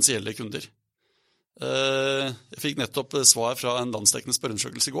potensielle kunder. Jeg fikk nettopp svar fra en landsdekkende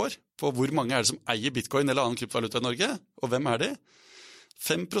spørreundersøkelse i går på hvor mange det som eier bitcoin eller annen kryptovaluta i Norge, og hvem de?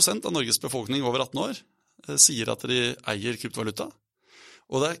 5% av Norges befolkning over 18 år sier at de eier kryptovaluta.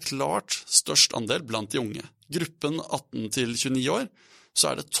 Og det klart størst andel blant de unge. Gruppen 18 til 29 år,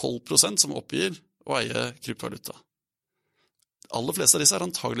 så det 12% som oppgir å eie kryptovaluta. Aller fleste av disse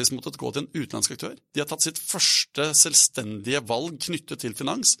antageligvis måttet gå til en utenlandsk aktør. De har tatt sitt første selvstendige valg knyttet til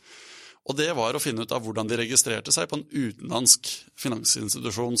finans, og det var å finne ut av hvordan de registrerte seg på en utenlandsk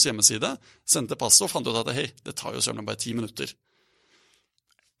finansinstitusjons hjemmeside, sendte passet og fant ut at hei, det tar jo søren bare 10 minutter.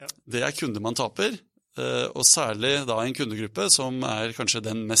 Ja. Det kunder man taper, og særlig da en kundegruppe som kanskje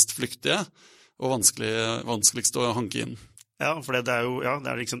den mest flyktige og vanskeligst å hanke inn. Ja, for det jo, ja,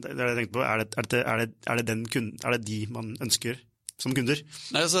 det liksom, det jeg tenkte på, er det de man ønsker som kunder?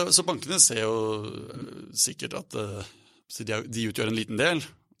 Nei, så bankene ser jo sikkert at de utgjør en liten del.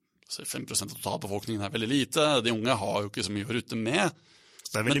 5% av totalbefolkningen veldig lite. De unge har jo ikke så mye å rutte med.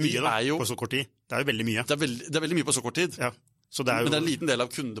 Så det veldig mye da, på så kort tid. Det jo veldig mye. Det er veldig mye på så kort tid. Ja. Så det men det en liten del av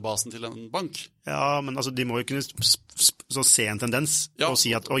kundebasen til en bank. Ja, men altså, de må jo kunne så se en tendens og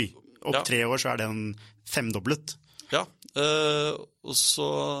si at oi, om 3 år så det en 5-doblet. Ja, og så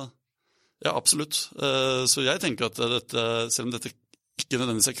ja, absolutt. Så jeg tenker at selv om dette ikke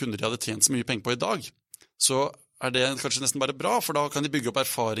nødvendigvis kunder de hadde tjent så mye penger på i dag, så det kanskje nesten bare bra, for da kan de bygge opp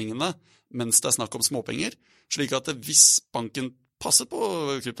erfaringene mens det snakk om småpenger, slik at hvis banken passer på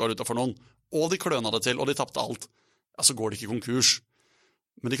kryptovaluta for noen, og de kløna det til, og de tappte alt, ja, så går det ikke konkurs.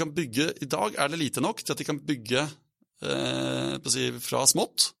 Men de kan bygge, i dag det lite nok til at de kan bygge fra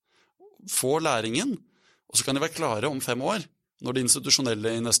smått, få læringen, og så kan de være klare om 5 år, når de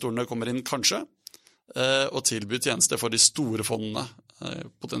institusjonelle investorene kommer inn kanskje, og tilbyr tjenester for de store fondene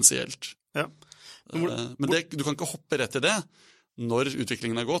potensielt. Ja. Men du kan ikke hoppe rett i det når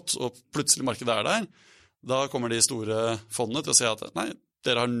utviklingen gått, og plutselig markedet der. Da kommer de store fondene til å si at nei,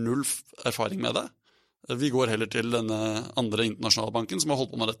 dere har null erfaring med det. Vi går heller til denne andre internasjonale banken som har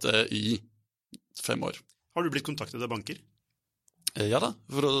holdt på med dette i 5 år. Har du blitt kontaktet av banker? Ja da,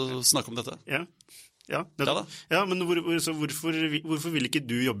 for å snakke om dette. Ja. Ja, men hvorfor vil ikke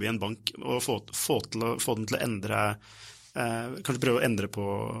du jobbe i en bank og få den til å endre, kanskje prøve å endre på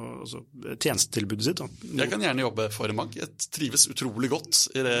tjenestetilbudet sitt? Da? Jeg kan gjerne jobbe for en bank. Jeg trives utrolig godt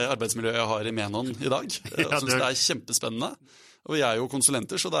i det arbeidsmiljøet jeg har i Menon i dag. Jeg synes det kjempespennende. Og vi jo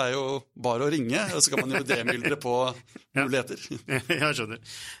konsulenter, så det jo bare å ringe, og så kan man jo demyldre på muligheter. Jeg skjønner.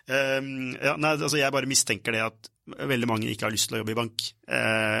 Altså jeg bare mistenker det at veldig mange ikke har lyst til å jobbe i bank.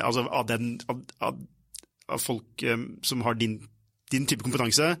 Altså av folk som har din type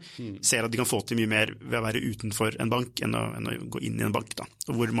kompetanse, ser at de kan få til mye mer ved å være utenfor en bank enn å gå inn i en bank, da.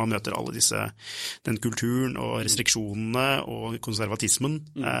 Hvor man møter alle den kulturen og restriksjonene og konservatismen.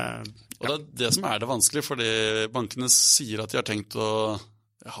 Og det som det vanskelig, fordi bankene sier at de har tenkt å,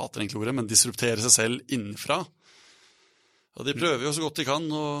 jeg hater egentlig ordet, men disruptere seg selv innenfra. Og de prøver jo så godt de kan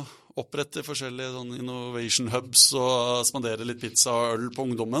å opprette forskjellige innovation hubs og spandere litt pizza og øl på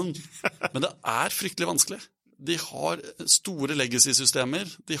ungdommen. Men det fryktelig vanskelig. De har store legacy-systemer,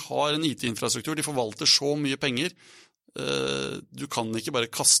 de har en IT-infrastruktur, de forvalter så mye penger. Du kan ikke bare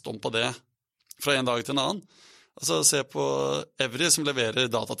kaste om på det fra en dag til en annen. Altså, se på Evry som leverer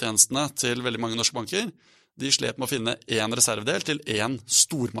datatjenestene til veldig mange norske banker. De slet med å finne en reservedel til en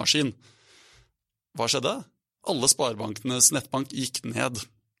stormaskin. Hva skjedde? Alle sparebankenes nettbank gikk ned.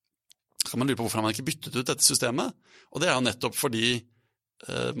 Så kan man lure på hvorfor man ikke byttet ut dette systemet. Og det jo nettopp fordi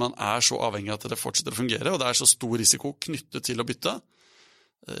man så avhengig av at det fortsetter å fungere, og det så stor risiko knyttet til å bytte.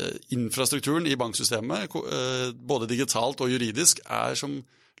 Infrastrukturen i banksystemet, både digitalt og juridisk, som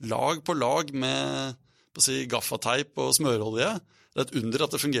lag på lag med gaffateip og smørolje. Det et under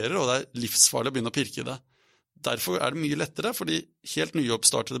at det fungerer, og det livsfarlig å begynne å pirke i det. Derfor det mye lettere for de helt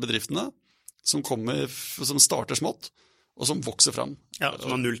nyoppstartede bedriftene som starter smått, og som vokser fram. Ja,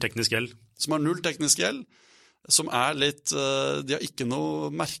 som har null teknisk gjeld. Som har null teknisk gjeld, som litt, de har ikke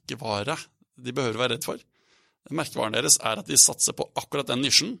noe merkevare de behøver være redd for. Merkevaren deres at de satser på akkurat den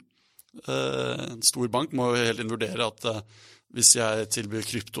nisjen. En stor bank må jo helt vurdere at hvis jeg tilbyr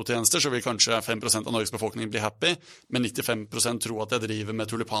kryptotjenester, så vil kanskje 5% av Norges befolkning bli happy, men 95% tror at jeg driver med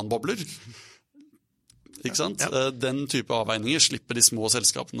tulipanbobler. Ikke sant? Ja. Den type avveininger slipper de små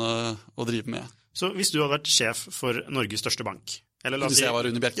selskapene å drive med. Så hvis du hadde vært sjef for Norges største bank, eller hvis jeg var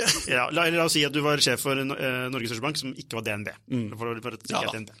Rune Bjerke? Ja, la oss si at du var sjef for Norges største bank, som ikke var DNB. For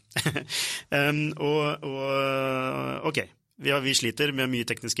DNB. Ok, vi sliter med mye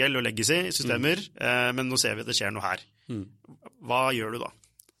teknisk gjeld og legacy-systemer, men nå ser vi at det skjer noe her. Hva gjør du da?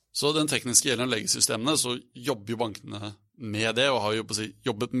 Så den tekniske gjelden og legacy-systemene, så jobber jo bankene med det, og har jo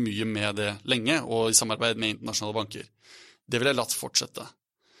jobbet mye med det lenge, og i samarbeid med internasjonale banker. Det vil jeg latt fortsette.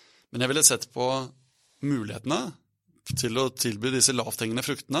 Men jeg ville sett på mulighetene til å tilby disse lavthengende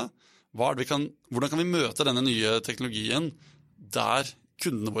fruktene. Hvordan kan vi møte denne nye teknologien der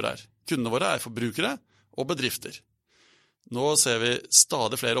kundene våre er. Kundene våre er forbrukere og bedrifter. Nå ser vi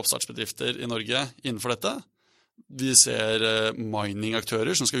stadig flere oppstartsbedrifter i Norge innenfor dette. Vi ser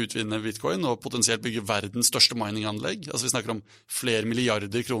mining-aktører som skal utvinne bitcoin og potensielt bygge verdens største mining-anlegg. Altså vi snakker om flere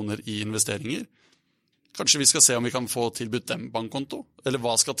milliarder kroner i investeringer. Kanskje vi skal se om vi kan få tilbudt dem bankkonto, eller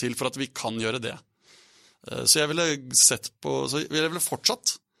hva skal til for at vi kan gjøre det. Så jeg ville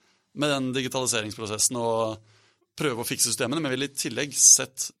fortsatt med den digitaliseringsprosessen og prøve å fikse systemene, men jeg ville i tillegg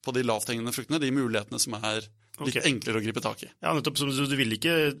sett på de lavthengende fruktene, de mulighetene som er litt enklere å gripe tak i. Ja, nettopp. Så du ville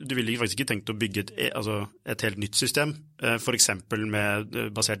faktisk ikke tenkt å bygge et helt nytt system, for eksempel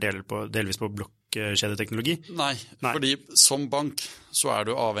basert delvis på blokkjedeteknologi? Nei, fordi som bank så er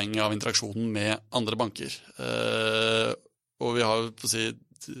du avhengig av interaksjonen med andre banker. Og vi har,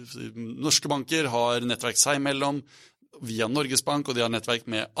 norske banker har nettverk seg imellom, via Norges Bank, og de har nettverk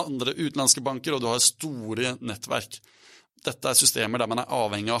med andre utenlandske banker, og du har store nettverk. Dette er systemer der man er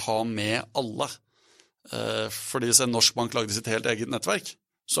avhengig av å ha med alle. Fordi hvis en norsk bank lagde sitt helt eget nettverk,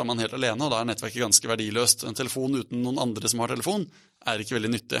 så er man helt alene, og da er nettverket ganske verdiløst. En telefon uten noen andre som har telefon er ikke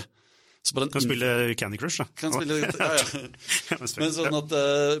veldig nyttig. Kan spille Candy Crush, da. Kan spille, ja. Men sånn at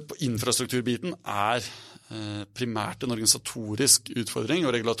på infrastrukturbiten er primært en organisatorisk utfordring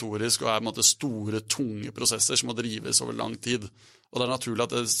og regulatorisk, og er på en måte store, tunge prosesser som må drives over lang tid. Og det er naturlig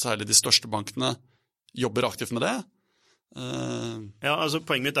at særlig de største bankene jobber aktivt med det. Ja, altså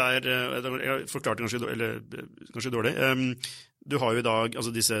poenget mitt jeg forklarte kanskje dårlig. Du har jo i dag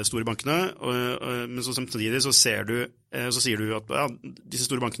disse store bankene, men så samtidig så sier du at disse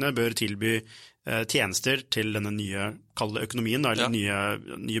store bankene bør tilby tjenester til denne nye kalde økonomien, eller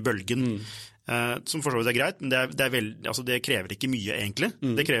nye bølgen. Som for så vidt er greit, men det krever ikke mye egentlig.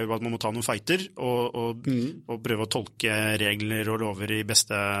 Det krever bare at man må ta noen fighter og prøve å tolke regler og lover i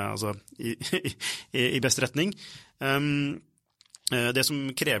beste retning. Det som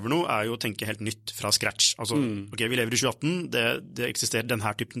krever noe er jo å tenke helt nytt fra scratch. Vi lever i 2018, det eksisterer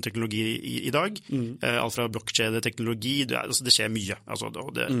denne typen teknologi i dag. Alt fra blokkjedeteknologi, det skjer mye,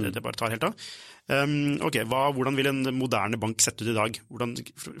 og det bare tar helt av. Hvordan vil en moderne bank sette ut i dag?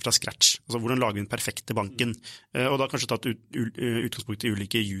 Fra scratch? Hvordan lager vi den perfekte banken? Og da kanskje tatt utgangspunkt i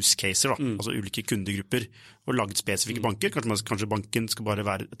ulike use caser, ulike kundegrupper, og laget spesifikke banker. Kanskje banken skal bare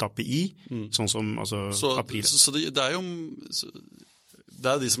være et API, sånn som April. Så det er jo... Det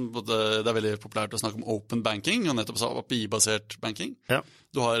er veldig populært å snakke om open banking, og nettopp API-basert banking. Ja.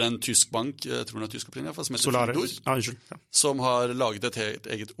 Du har en tysk bank, jeg tror den er tysk opprinnelig, som heter Fidor, som har laget et helt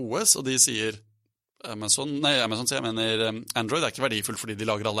eget OS, og de sier Android er ikke verdifull fordi de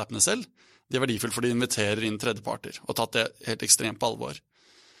lager alle appene selv. De er verdifull fordi de inviterer inn tredjeparter, og tatt det helt ekstremt på alvor.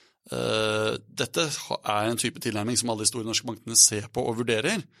 Dette er en type tilnærming som alle de store norske bankene ser på og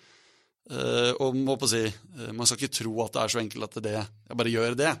vurderer. Og man skal ikke tro at det er så enkelt at jeg bare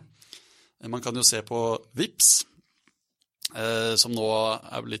gjør det. Man kan jo se på Vipps, som nå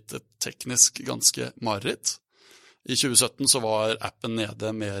er blitt et teknisk ganske mareritt. I 2017 så var appen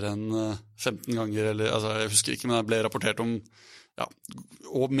nede mer enn 15 ganger, jeg husker ikke, men det ble rapportert om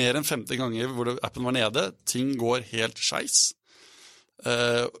og mer enn 50 ganger hvor appen var nede. Ting går helt skeis.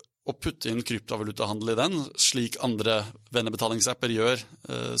 Å putte inn kryptovalutahandel i den, slik andre vennebetalingsappper gjør,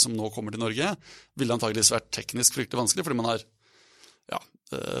 som nå kommer til Norge, ville antageligvis vært teknisk fryktelig vanskelig, fordi man har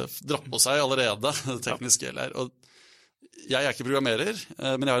dratt på seg allerede teknisk gjeld her. Og jeg er ikke programmerer,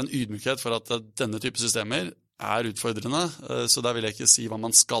 men jeg har en ydmykhet for at denne type systemer er utfordrende, så der vil jeg ikke si hva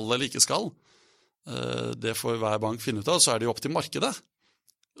man skal eller ikke skal. Det får hver bank finne ut av, så er det jo opp til markedet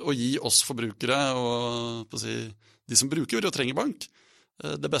å gi oss forbrukere og de som bruker og trenger bank,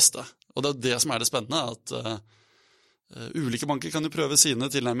 det beste. Og det er det som er det spennende, at ulike banker kan jo prøve sine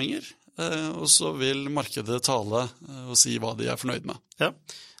tilnærminger, og så vil markedet tale og si hva de er fornøyd med. Ja,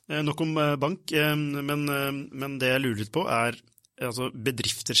 nok om bank, men det jeg lurer litt på er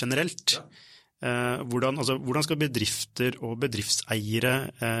bedrifter generelt. Hvordan skal bedrifter og bedriftseiere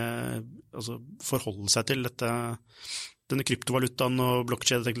forholde seg til denne kryptovalutaen og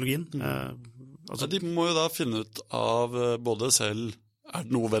blokkjedeteknologien? De må jo da finne ut av både selv, er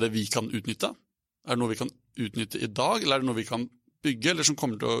det noe ved det vi kan utnytte? Er det noe vi kan utnytte i dag, eller er det noe vi kan bygge, eller som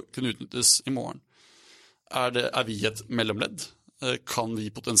kommer til å kunne utnyttes i morgen? Er vi et mellomledd? Kan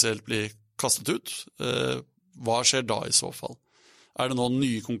vi potensielt bli kastet ut? Hva skjer da i så fall? Er det nå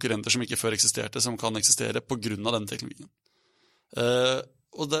nye konkurrenter som ikke før eksisterte, som kan eksistere på grunn av denne teknologien?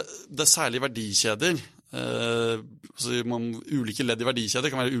 Og det er særlig verdikjeder. Ulike ledd i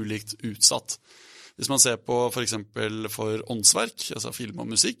verdikjeder kan være ulikt utsatt. Hvis man ser på for eksempel for åndsverk, altså film og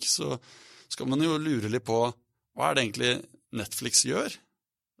musikk, så skal man jo lure litt på hva er det egentlig Netflix gjør,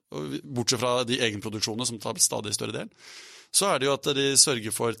 bortsett fra de egenproduksjonene som tar stadig større del. Så det jo at de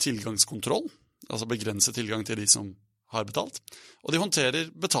sørger for tilgangskontroll, altså begrenset tilgang til de som har betalt, og de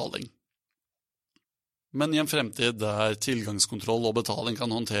håndterer betaling. Men i en fremtid der tilgangskontroll og betaling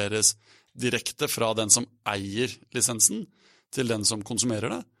kan håndteres direkte fra den som eier lisensen til den som konsumerer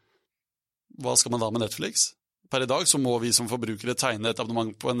det, hva skal man da med Netflix? Per i dag så må vi som forbrukere tegne et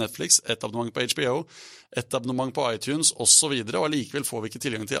abonnement på Netflix, et abonnement på HBO, et abonnement på iTunes og så videre, og allikevel får vi ikke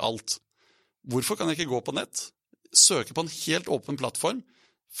tilgang til alt. Hvorfor kan jeg ikke gå på nett, søke på en helt åpen plattform,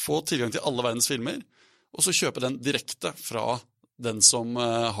 få tilgang til alle verdens filmer, og så kjøpe den direkte fra den som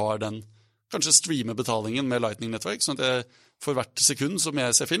har den, kanskje streame betalingen med Lightning Network, sånn at jeg, for hvert sekund som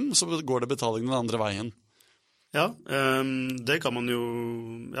jeg ser film, så går det betalingen den andre veien. Ja, det kan man jo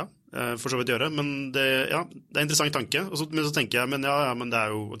for så vidt gjøre, men det er en interessant tanke. Men så tenker jeg, men det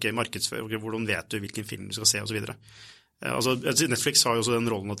er jo markedsføring, hvordan vet du hvilken film du skal se og så videre. Altså, Netflix har jo også den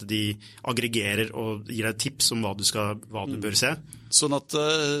rollen at de aggregerer og gir deg tips om hva du bør se. Sånn at,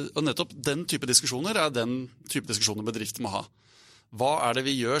 og nettopp den type diskusjoner den type diskusjoner bedrifter må ha. Hva det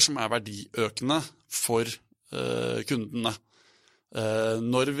vi gjør som verdiøkende for kundene?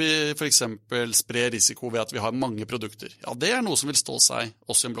 Når vi for eksempel sprer risiko ved at vi har mange produkter, det noe som vil stå seg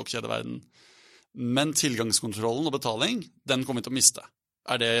også i en blokkjedeverden. Men tilgangskontrollen og betaling, den kommer vi til å miste.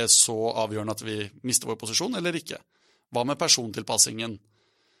 Det så avgjørende at vi mister vår posisjon eller ikke? Hva med persontilpassingen?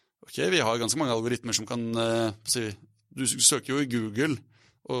 Vi har ganske mange algoritmer som kan du søker jo i Google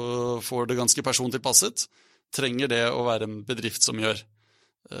og får det ganske persontilpasset. Trenger det å være en bedrift som gjør?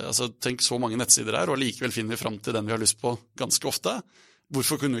 Tenk så mange nettsider og likevel finner vi frem til den vi har lyst på ganske ofte.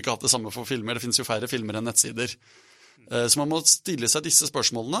 Hvorfor kunne vi ikke hatt det samme for filmer? Det finnes jo færre filmer enn nettsider. Så man må stille seg disse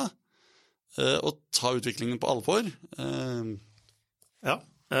spørsmålene og ta utviklingen på alvor.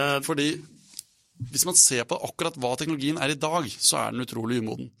 Fordi hvis man ser på akkurat hva teknologien i dag, så den utrolig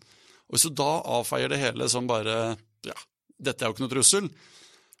umoden. Og hvis du da avfeier det hele som bare, dette jo ikke noe trussel,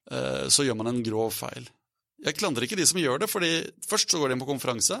 så gjør man en grov feil. Jeg klandrer ikke de som gjør det, fordi først så går de inn på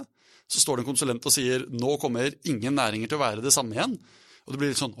konferanse, så står det en konsulent og sier, nå kommer ingen næringer til å være det samme igjen, og det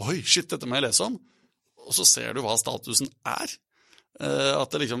blir litt sånn, oi, shit, dette må jeg lese om, og så ser du hva statusen At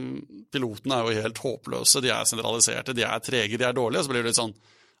det liksom, pilotene jo helt håpløse, de sentraliserte, de trege, de dårlige, og så blir det litt sånn,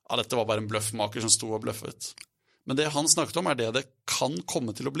 dette var bare en bløffmaker som sto og bløffet. Men det han snakket om det kan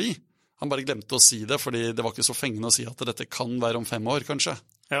komme til å bli. Han bare glemte å si det, fordi det var ikke så fengende å si at dette kan være om 5 år, kanskje.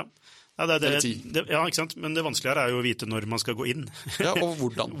 Ja, ikke sant? Men det vanskeligere jo å vite når man skal gå inn. Ja, og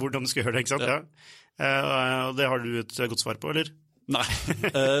hvordan. Hvordan du skal gjøre det, ikke sant? Ja. Og det har du et godt svar på, eller? Nei,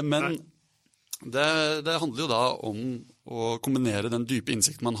 men det handler jo da om å kombinere den dype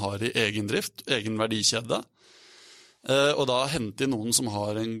innsikten man har i egen drift, egen verdikjede, og da hente inn noen som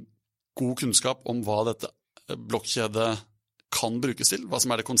har en god kunnskap om hva dette blokkjedet kan brukes til, hva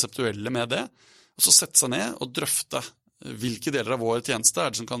som det konseptuelle med det, og så sette seg ned og drøfte hvilke deler av vår tjeneste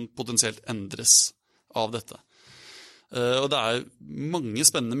det som kan potensielt endres av dette. Og det mange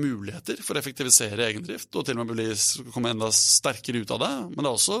spennende muligheter for å effektivisere egen drift, og til og med komme enda sterkere ut av det, men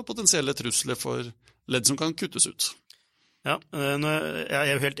det også potensielle trusler for ledd som kan kuttes ut. Ja,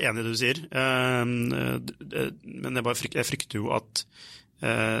 jeg jo helt enig i det du sier, men jeg frykter jo at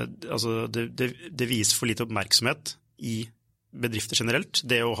det viser for lite oppmerksomhet i bedrifter generelt,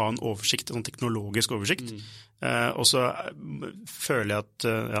 det å ha en oversikt, en teknologisk oversikt. Og så føler jeg at,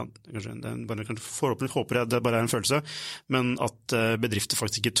 forhåpentlig håper jeg det bare en følelse, men at bedrifter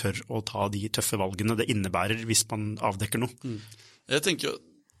faktisk ikke tør å ta de tøffe valgene det innebærer hvis man avdekker noe. Jeg tenker jo,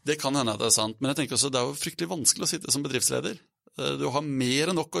 det kan hende at det sant, men jeg tenker også det jo fryktelig vanskelig å sitte som bedriftsleder. Du har mer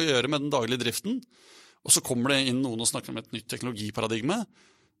enn nok å gjøre med den daglige driften, og så kommer det inn noen og snakker om et nytt teknologiparadigme,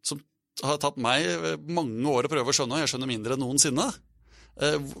 som har tatt meg mange år å prøve å skjønne, og jeg skjønner mindre enn noensinne.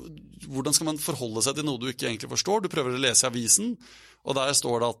 Hvordan skal man forholde seg til noe du ikke egentlig forstår? Du prøver å lese i avisen, og der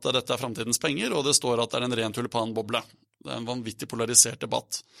står det at dette fremtidens penger, og det står at det en ren tulipanboble. Det en vanvittig polarisert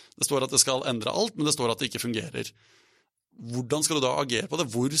debatt. Det står at det skal endre alt, men det står at det ikke fungerer. Hvordan skal du da agere på det?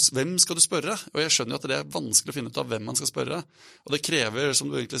 Hvem skal du spørre? Og jeg skjønner jo at det vanskelig å finne ut av hvem man skal spørre. Og det krever, som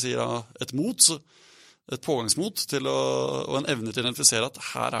du egentlig sier, et mot, et pågangsmot og en evne til å identifisere at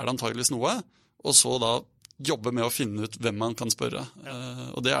her det antageligvis noe, og så da jobbe med å finne ut hvem man kan spørre.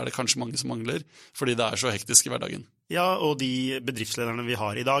 Og det det kanskje mange som mangler, fordi det så hektisk i hverdagen. Ja, og de bedriftslederne vi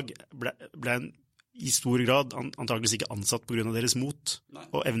har i dag ble i stor grad antageligvis ikke ansatt på grunn av deres mot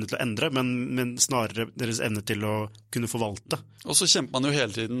og evne til å endre, men snarere deres evne til å kunne forvalte. Og så kjemper man jo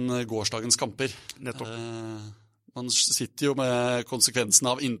hele tiden gårsdagens kamper. Nettopp. Man sitter jo med konsekvensen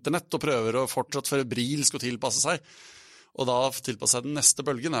av internett og prøver å fortsatt febrilsk å tilpasse seg. Og da tilpasse seg den neste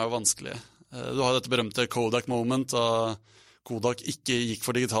bølgen jo vanskelig. Du har dette berømte Kodak moment av Kodak ikke gikk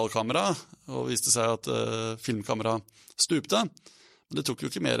for digitalkamera, og viste seg at filmkamera stupte. Men det tok jo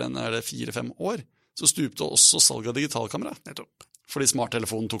ikke mer enn 4-5 år, så stupte også salget av digitalkamera. Nettopp. Fordi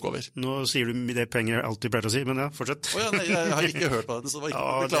smarttelefonen tok over. Nå sier du det poenget jeg alltid pleier å si, men ja, fortsett. Nei, jeg har ikke hørt på det, så det var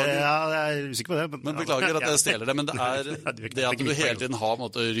ikke beklager. Jeg er usikker på det. Men beklager at jeg stjeler det, men det det at du hele tiden har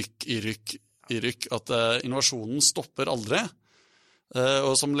rykk i rykk, at innovasjonen stopper aldri.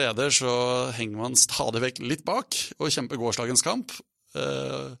 Og som leder så henger man stadig vekk litt bak og kjemper gårsdagens kamp.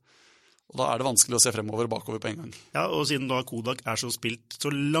 Og da det vanskelig å se fremover og bakover på en gang. Ja, og siden da Kodak så spilt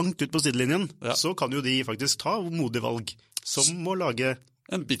så langt ut på sidelinjen, så kan jo de faktisk ta modige valg, som å lage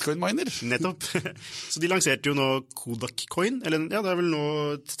en bitcoin-miner. Nettopp. Så de lanserte jo nå Kodak Coin, eller det vel nå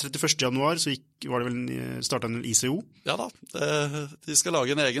 31. januar, så var det vel startet en ICO. Ja da, de skal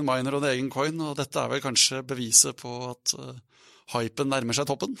lage en egen miner og en egen coin, og dette vel kanskje beviset på at hypen nærmer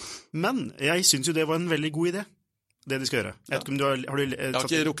seg toppen. Men jeg synes jo det var en veldig god idé, det de skal gjøre. Jeg har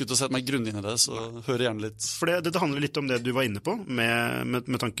ikke rukket å sette meg grundig inn i det, så hører gjerne litt. For dette handler litt om det du var inne på,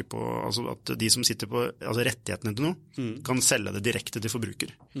 med tanke på altså at de som sitter på rettighetene til noe, kan selge det direkte til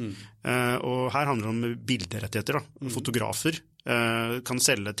forbruker. Og her handler det om bilderettigheter. Fotografer kan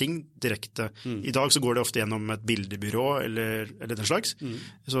selge ting direkte. I dag så går det ofte gjennom et bildebyrå eller den slags.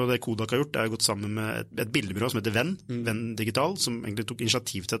 Så det Kodak har gjort gått sammen med et bildebyrå som heter Venn Digital, som egentlig tok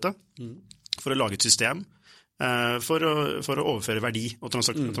initiativ til dette, for å lage et system for å overføre verdi og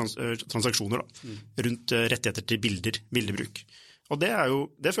transaksjoner rundt rettigheter til bildebruk. Og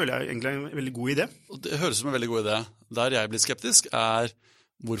det føler jeg egentlig en veldig god idé. Og det høres som en veldig god idé. Der jeg blir skeptisk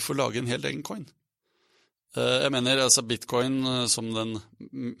hvorfor lage en helt egen coin? Jeg mener, bitcoin som den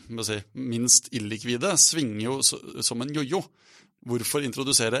minst illikvide svinger jo som en jojo. Hvorfor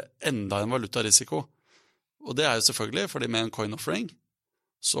introdusere enda en valutarisiko? Og det jo selvfølgelig, fordi med en coin offering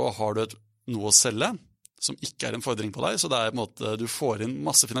så har du noe å selge, som ikke en fordring på deg, så det på en måte du får inn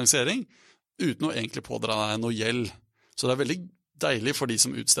masse finansiering uten å egentlig pådra deg noe gjeld. Så det veldig deilig for de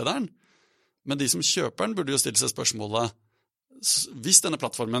som utsteder den, men de som kjøper den burde jo stille seg spørsmålet, hvis denne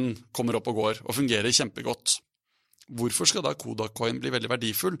plattformen kommer opp og går og fungerer kjempegodt, hvorfor skal da Kodak Coin bli veldig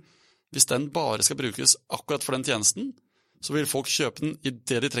verdifull? Hvis den bare skal brukes akkurat for den tjenesten, så vil folk kjøpe den i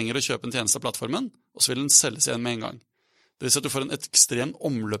det de trenger å kjøpe en tjeneste av plattformen, og så vil den selges igjen med en gang. Det vil si at du får en ekstrem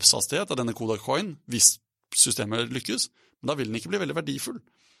omløpshastighet av denne Kodak Coin, hvis systemet lykkes, men da vil den ikke bli veldig verdifull.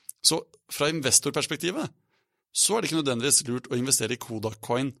 Så fra investorperspektivet, så det ikke nødvendigvis lurt å investere i Kodak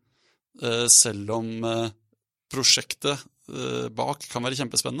Coin, selv om prosjektet bak kan være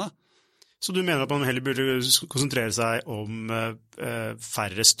kjempespennende. Så du mener at man heller burde konsentrere seg om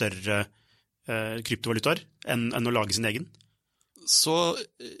færre større kryptovalutaer enn å lage sin egen? Så,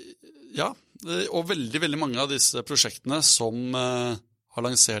 ja, og veldig, veldig mange av disse prosjektene som har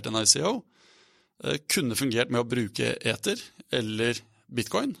lansert en ICO, kunne fungert med å bruke Ether eller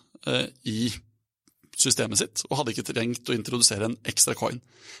Bitcoin i systemet sitt, og hadde ikke trengt å introdusere en ekstra coin.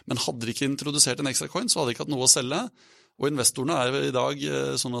 Men hadde de ikke introdusert en ekstra coin, så hadde de ikke hatt noe å selge, og investorene i dag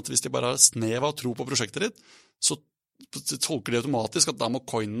sånn at hvis de bare har snev av tro på prosjektet ditt, så tolker de automatisk at da må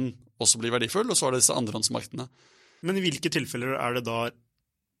coinen også bli verdifull, og så det disse andrehåndsmarkedene. Men i hvilke tilfeller det da,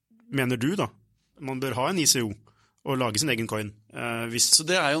 mener du da, man bør ha en ICO og lage sin egen coin? Så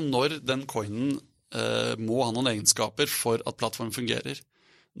det jo når den coinen må ha noen egenskaper for at plattformen fungerer.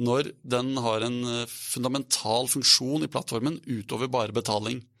 Når den har en fundamental funksjon i plattformen utover bare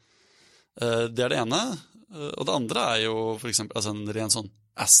betaling. Det det ene, og det andre jo for eksempel en ren sånn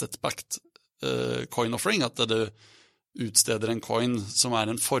asset-backed coin offering, at du utsteder en coin som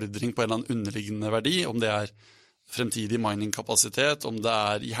en fordring på en eller annen underliggende verdi, om det fremtidig mining-kapasitet, om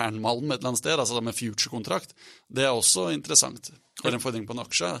det jernmalm et eller annet sted, altså det med future-kontrakt. Det også interessant. Det en fordring på en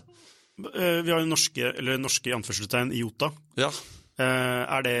aksje. Vi har jo norske i anførselstegn IOTA. Ja.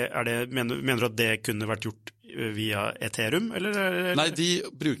 Mener du at det kunne vært gjort via Ethereum, eller? Nei, de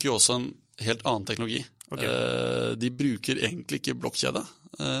bruker jo også en helt annen teknologi. Okay. De bruker egentlig ikke blokkjede.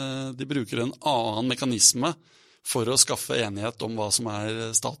 De bruker en annen mekanisme for å skaffe enighet om hva som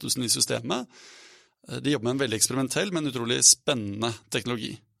statusen i systemet. De jobber med en veldig eksperimentell, men utrolig spennende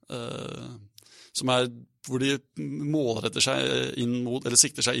teknologi, som hvor de målretter seg inn mot, eller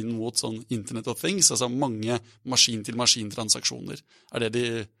sikter seg inn mot sånn Internet of Things, altså mange maskin-til-maskin-transaksjoner, det de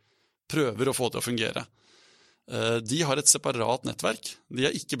prøver å få til å fungere. De har et separat nettverk, de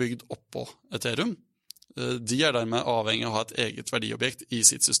ikke bygd opp på Ethereum, de dermed avhengig av å ha et eget verdiobjekt i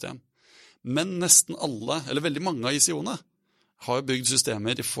sitt system. Men nesten alle, eller veldig mange av ICO-ene, har bygd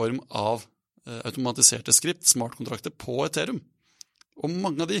systemer i form av automatiserte skript, smartkontrakter på Ethereum. Og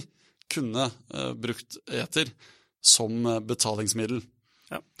mange av de kunne brukt Ether som betalingsmiddel.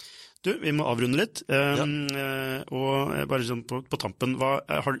 Ja. Du, vi må avrunde litt, og bare sånn på tampen,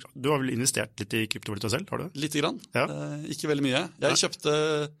 du har vel investert litt i kryptovaluta selv, har du? Litt grann, Ja. Ikke veldig mye. Jeg kjøpte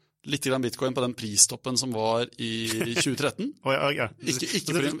litt grann bitcoin på den pristoppen som var i 2013.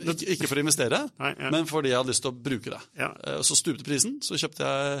 Ikke for å investere, men fordi jeg hadde lyst til å bruke det. Ja. Så stupte prisen, så kjøpte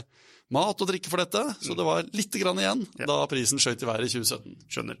jeg mat og drikke for dette, så det var litt grann igjen da prisen skjøt i været i 2017.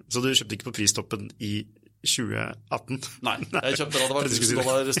 Skjønner. Så du kjøpte ikke på pristoppen i 2018? Nei, jeg kjøpte da det var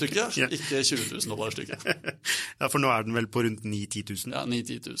 $1,000 stykket, ikke $20,000 stykket. Ja, for nå er den vel på rundt 9-10 000? Ja,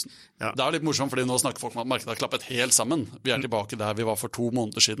 9-10 000. Ja. Det er litt morsomt, fordi nå snakker folk om at markedet har klappet helt sammen. Vi er tilbake der vi var for 2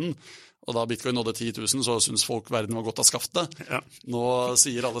 måneder siden, og da Bitcoin nådde 10 000, så synes folk verden var godt av skaftet. Ja. Nå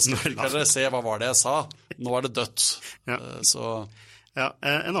sier alle skeptikere, se hva var det jeg sa, nå er det dødt. Ja. Ja,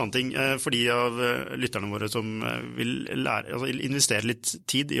 en annen ting, for de av lytterne våre som vil investere litt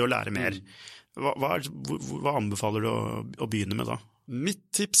tid i å lære mer, hva anbefaler du å begynne med da? Mitt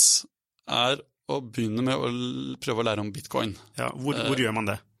tips er å begynne med å prøve å lære om Bitcoin. Ja, hvor gjør man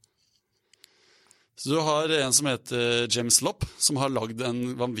det? Så du har en som heter James Lopp, som har lagd en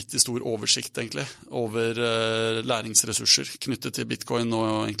vanvittig stor oversikt egentlig, over læringsressurser knyttet til Bitcoin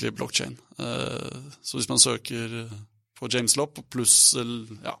og egentlig blockchain. Så hvis man søker på James Lopp pluss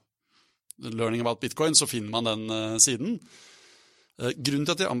learning about Bitcoin, så finner man den siden. Grunnen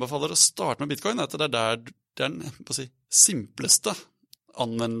til at jeg anbefaler å starte med Bitcoin er at det er den simpleste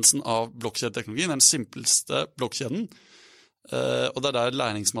anvendelsen av blokkjedeteknologi, den simpleste blokkjeden, og det er der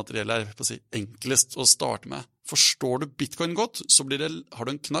læringsmateriellet er enklest å starte med. Forstår du Bitcoin godt, så har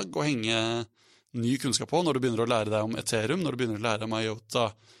du en knagg å henge ny kunnskap på når du begynner å lære deg om Ethereum, når du begynner å lære om IOTA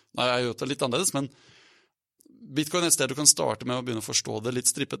er litt annerledes, men Bitcoin er et sted du kan starte med å begynne å forstå det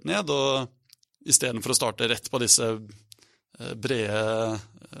litt strippet ned, og i stedet for å starte rett på disse brede,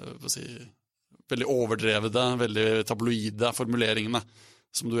 veldig overdrevede, veldig tabloide formuleringene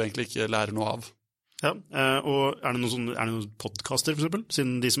som du egentlig ikke lærer noe av. Ja, og er det noen podcaster for eksempel?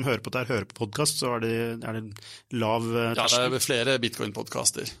 Siden de som hører på det hører på podcast, så er det lav terskel? Ja, det er flere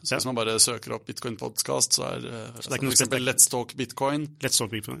Bitcoin-podcaster. Så hvis man bare søker opp Bitcoin-podcast, så er det for eksempel Let's Talk Bitcoin. Let's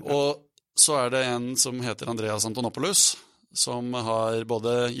Talk Bitcoin, ja. Og så er det en som heter Andreas Antonopoulos, som har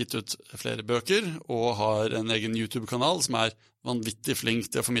både gitt ut flere bøker og har en egen YouTube-kanal som er vanvittig flink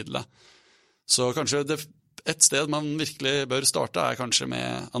til å formidle. Så kanskje et sted man virkelig bør starte er kanskje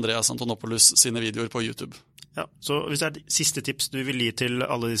med Andreas Antonopoulos sine videoer på YouTube. Ja, så hvis det er et siste tips du vil gi til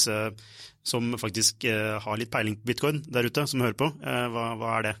alle disse som faktisk har litt peiling på Bitcoin der ute, som hører på,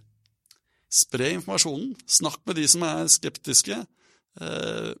 hva er det? Spre informasjonen, snakk med de som er skeptiske,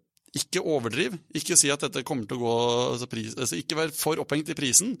 ikke overdriv, ikke si at dette kommer til å gå, ikke vær for opphengt i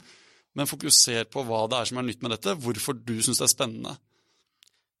prisen, men fokuser på hva det er som er nytt med dette, hvorfor du synes det er spennende.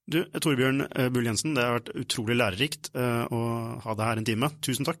 Du, Torbjørn Bull Jensen, det har vært utrolig lærerikt å ha deg her en time.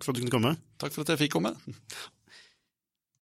 Tusen takk for at du kunne komme. Takk for at jeg fikk komme.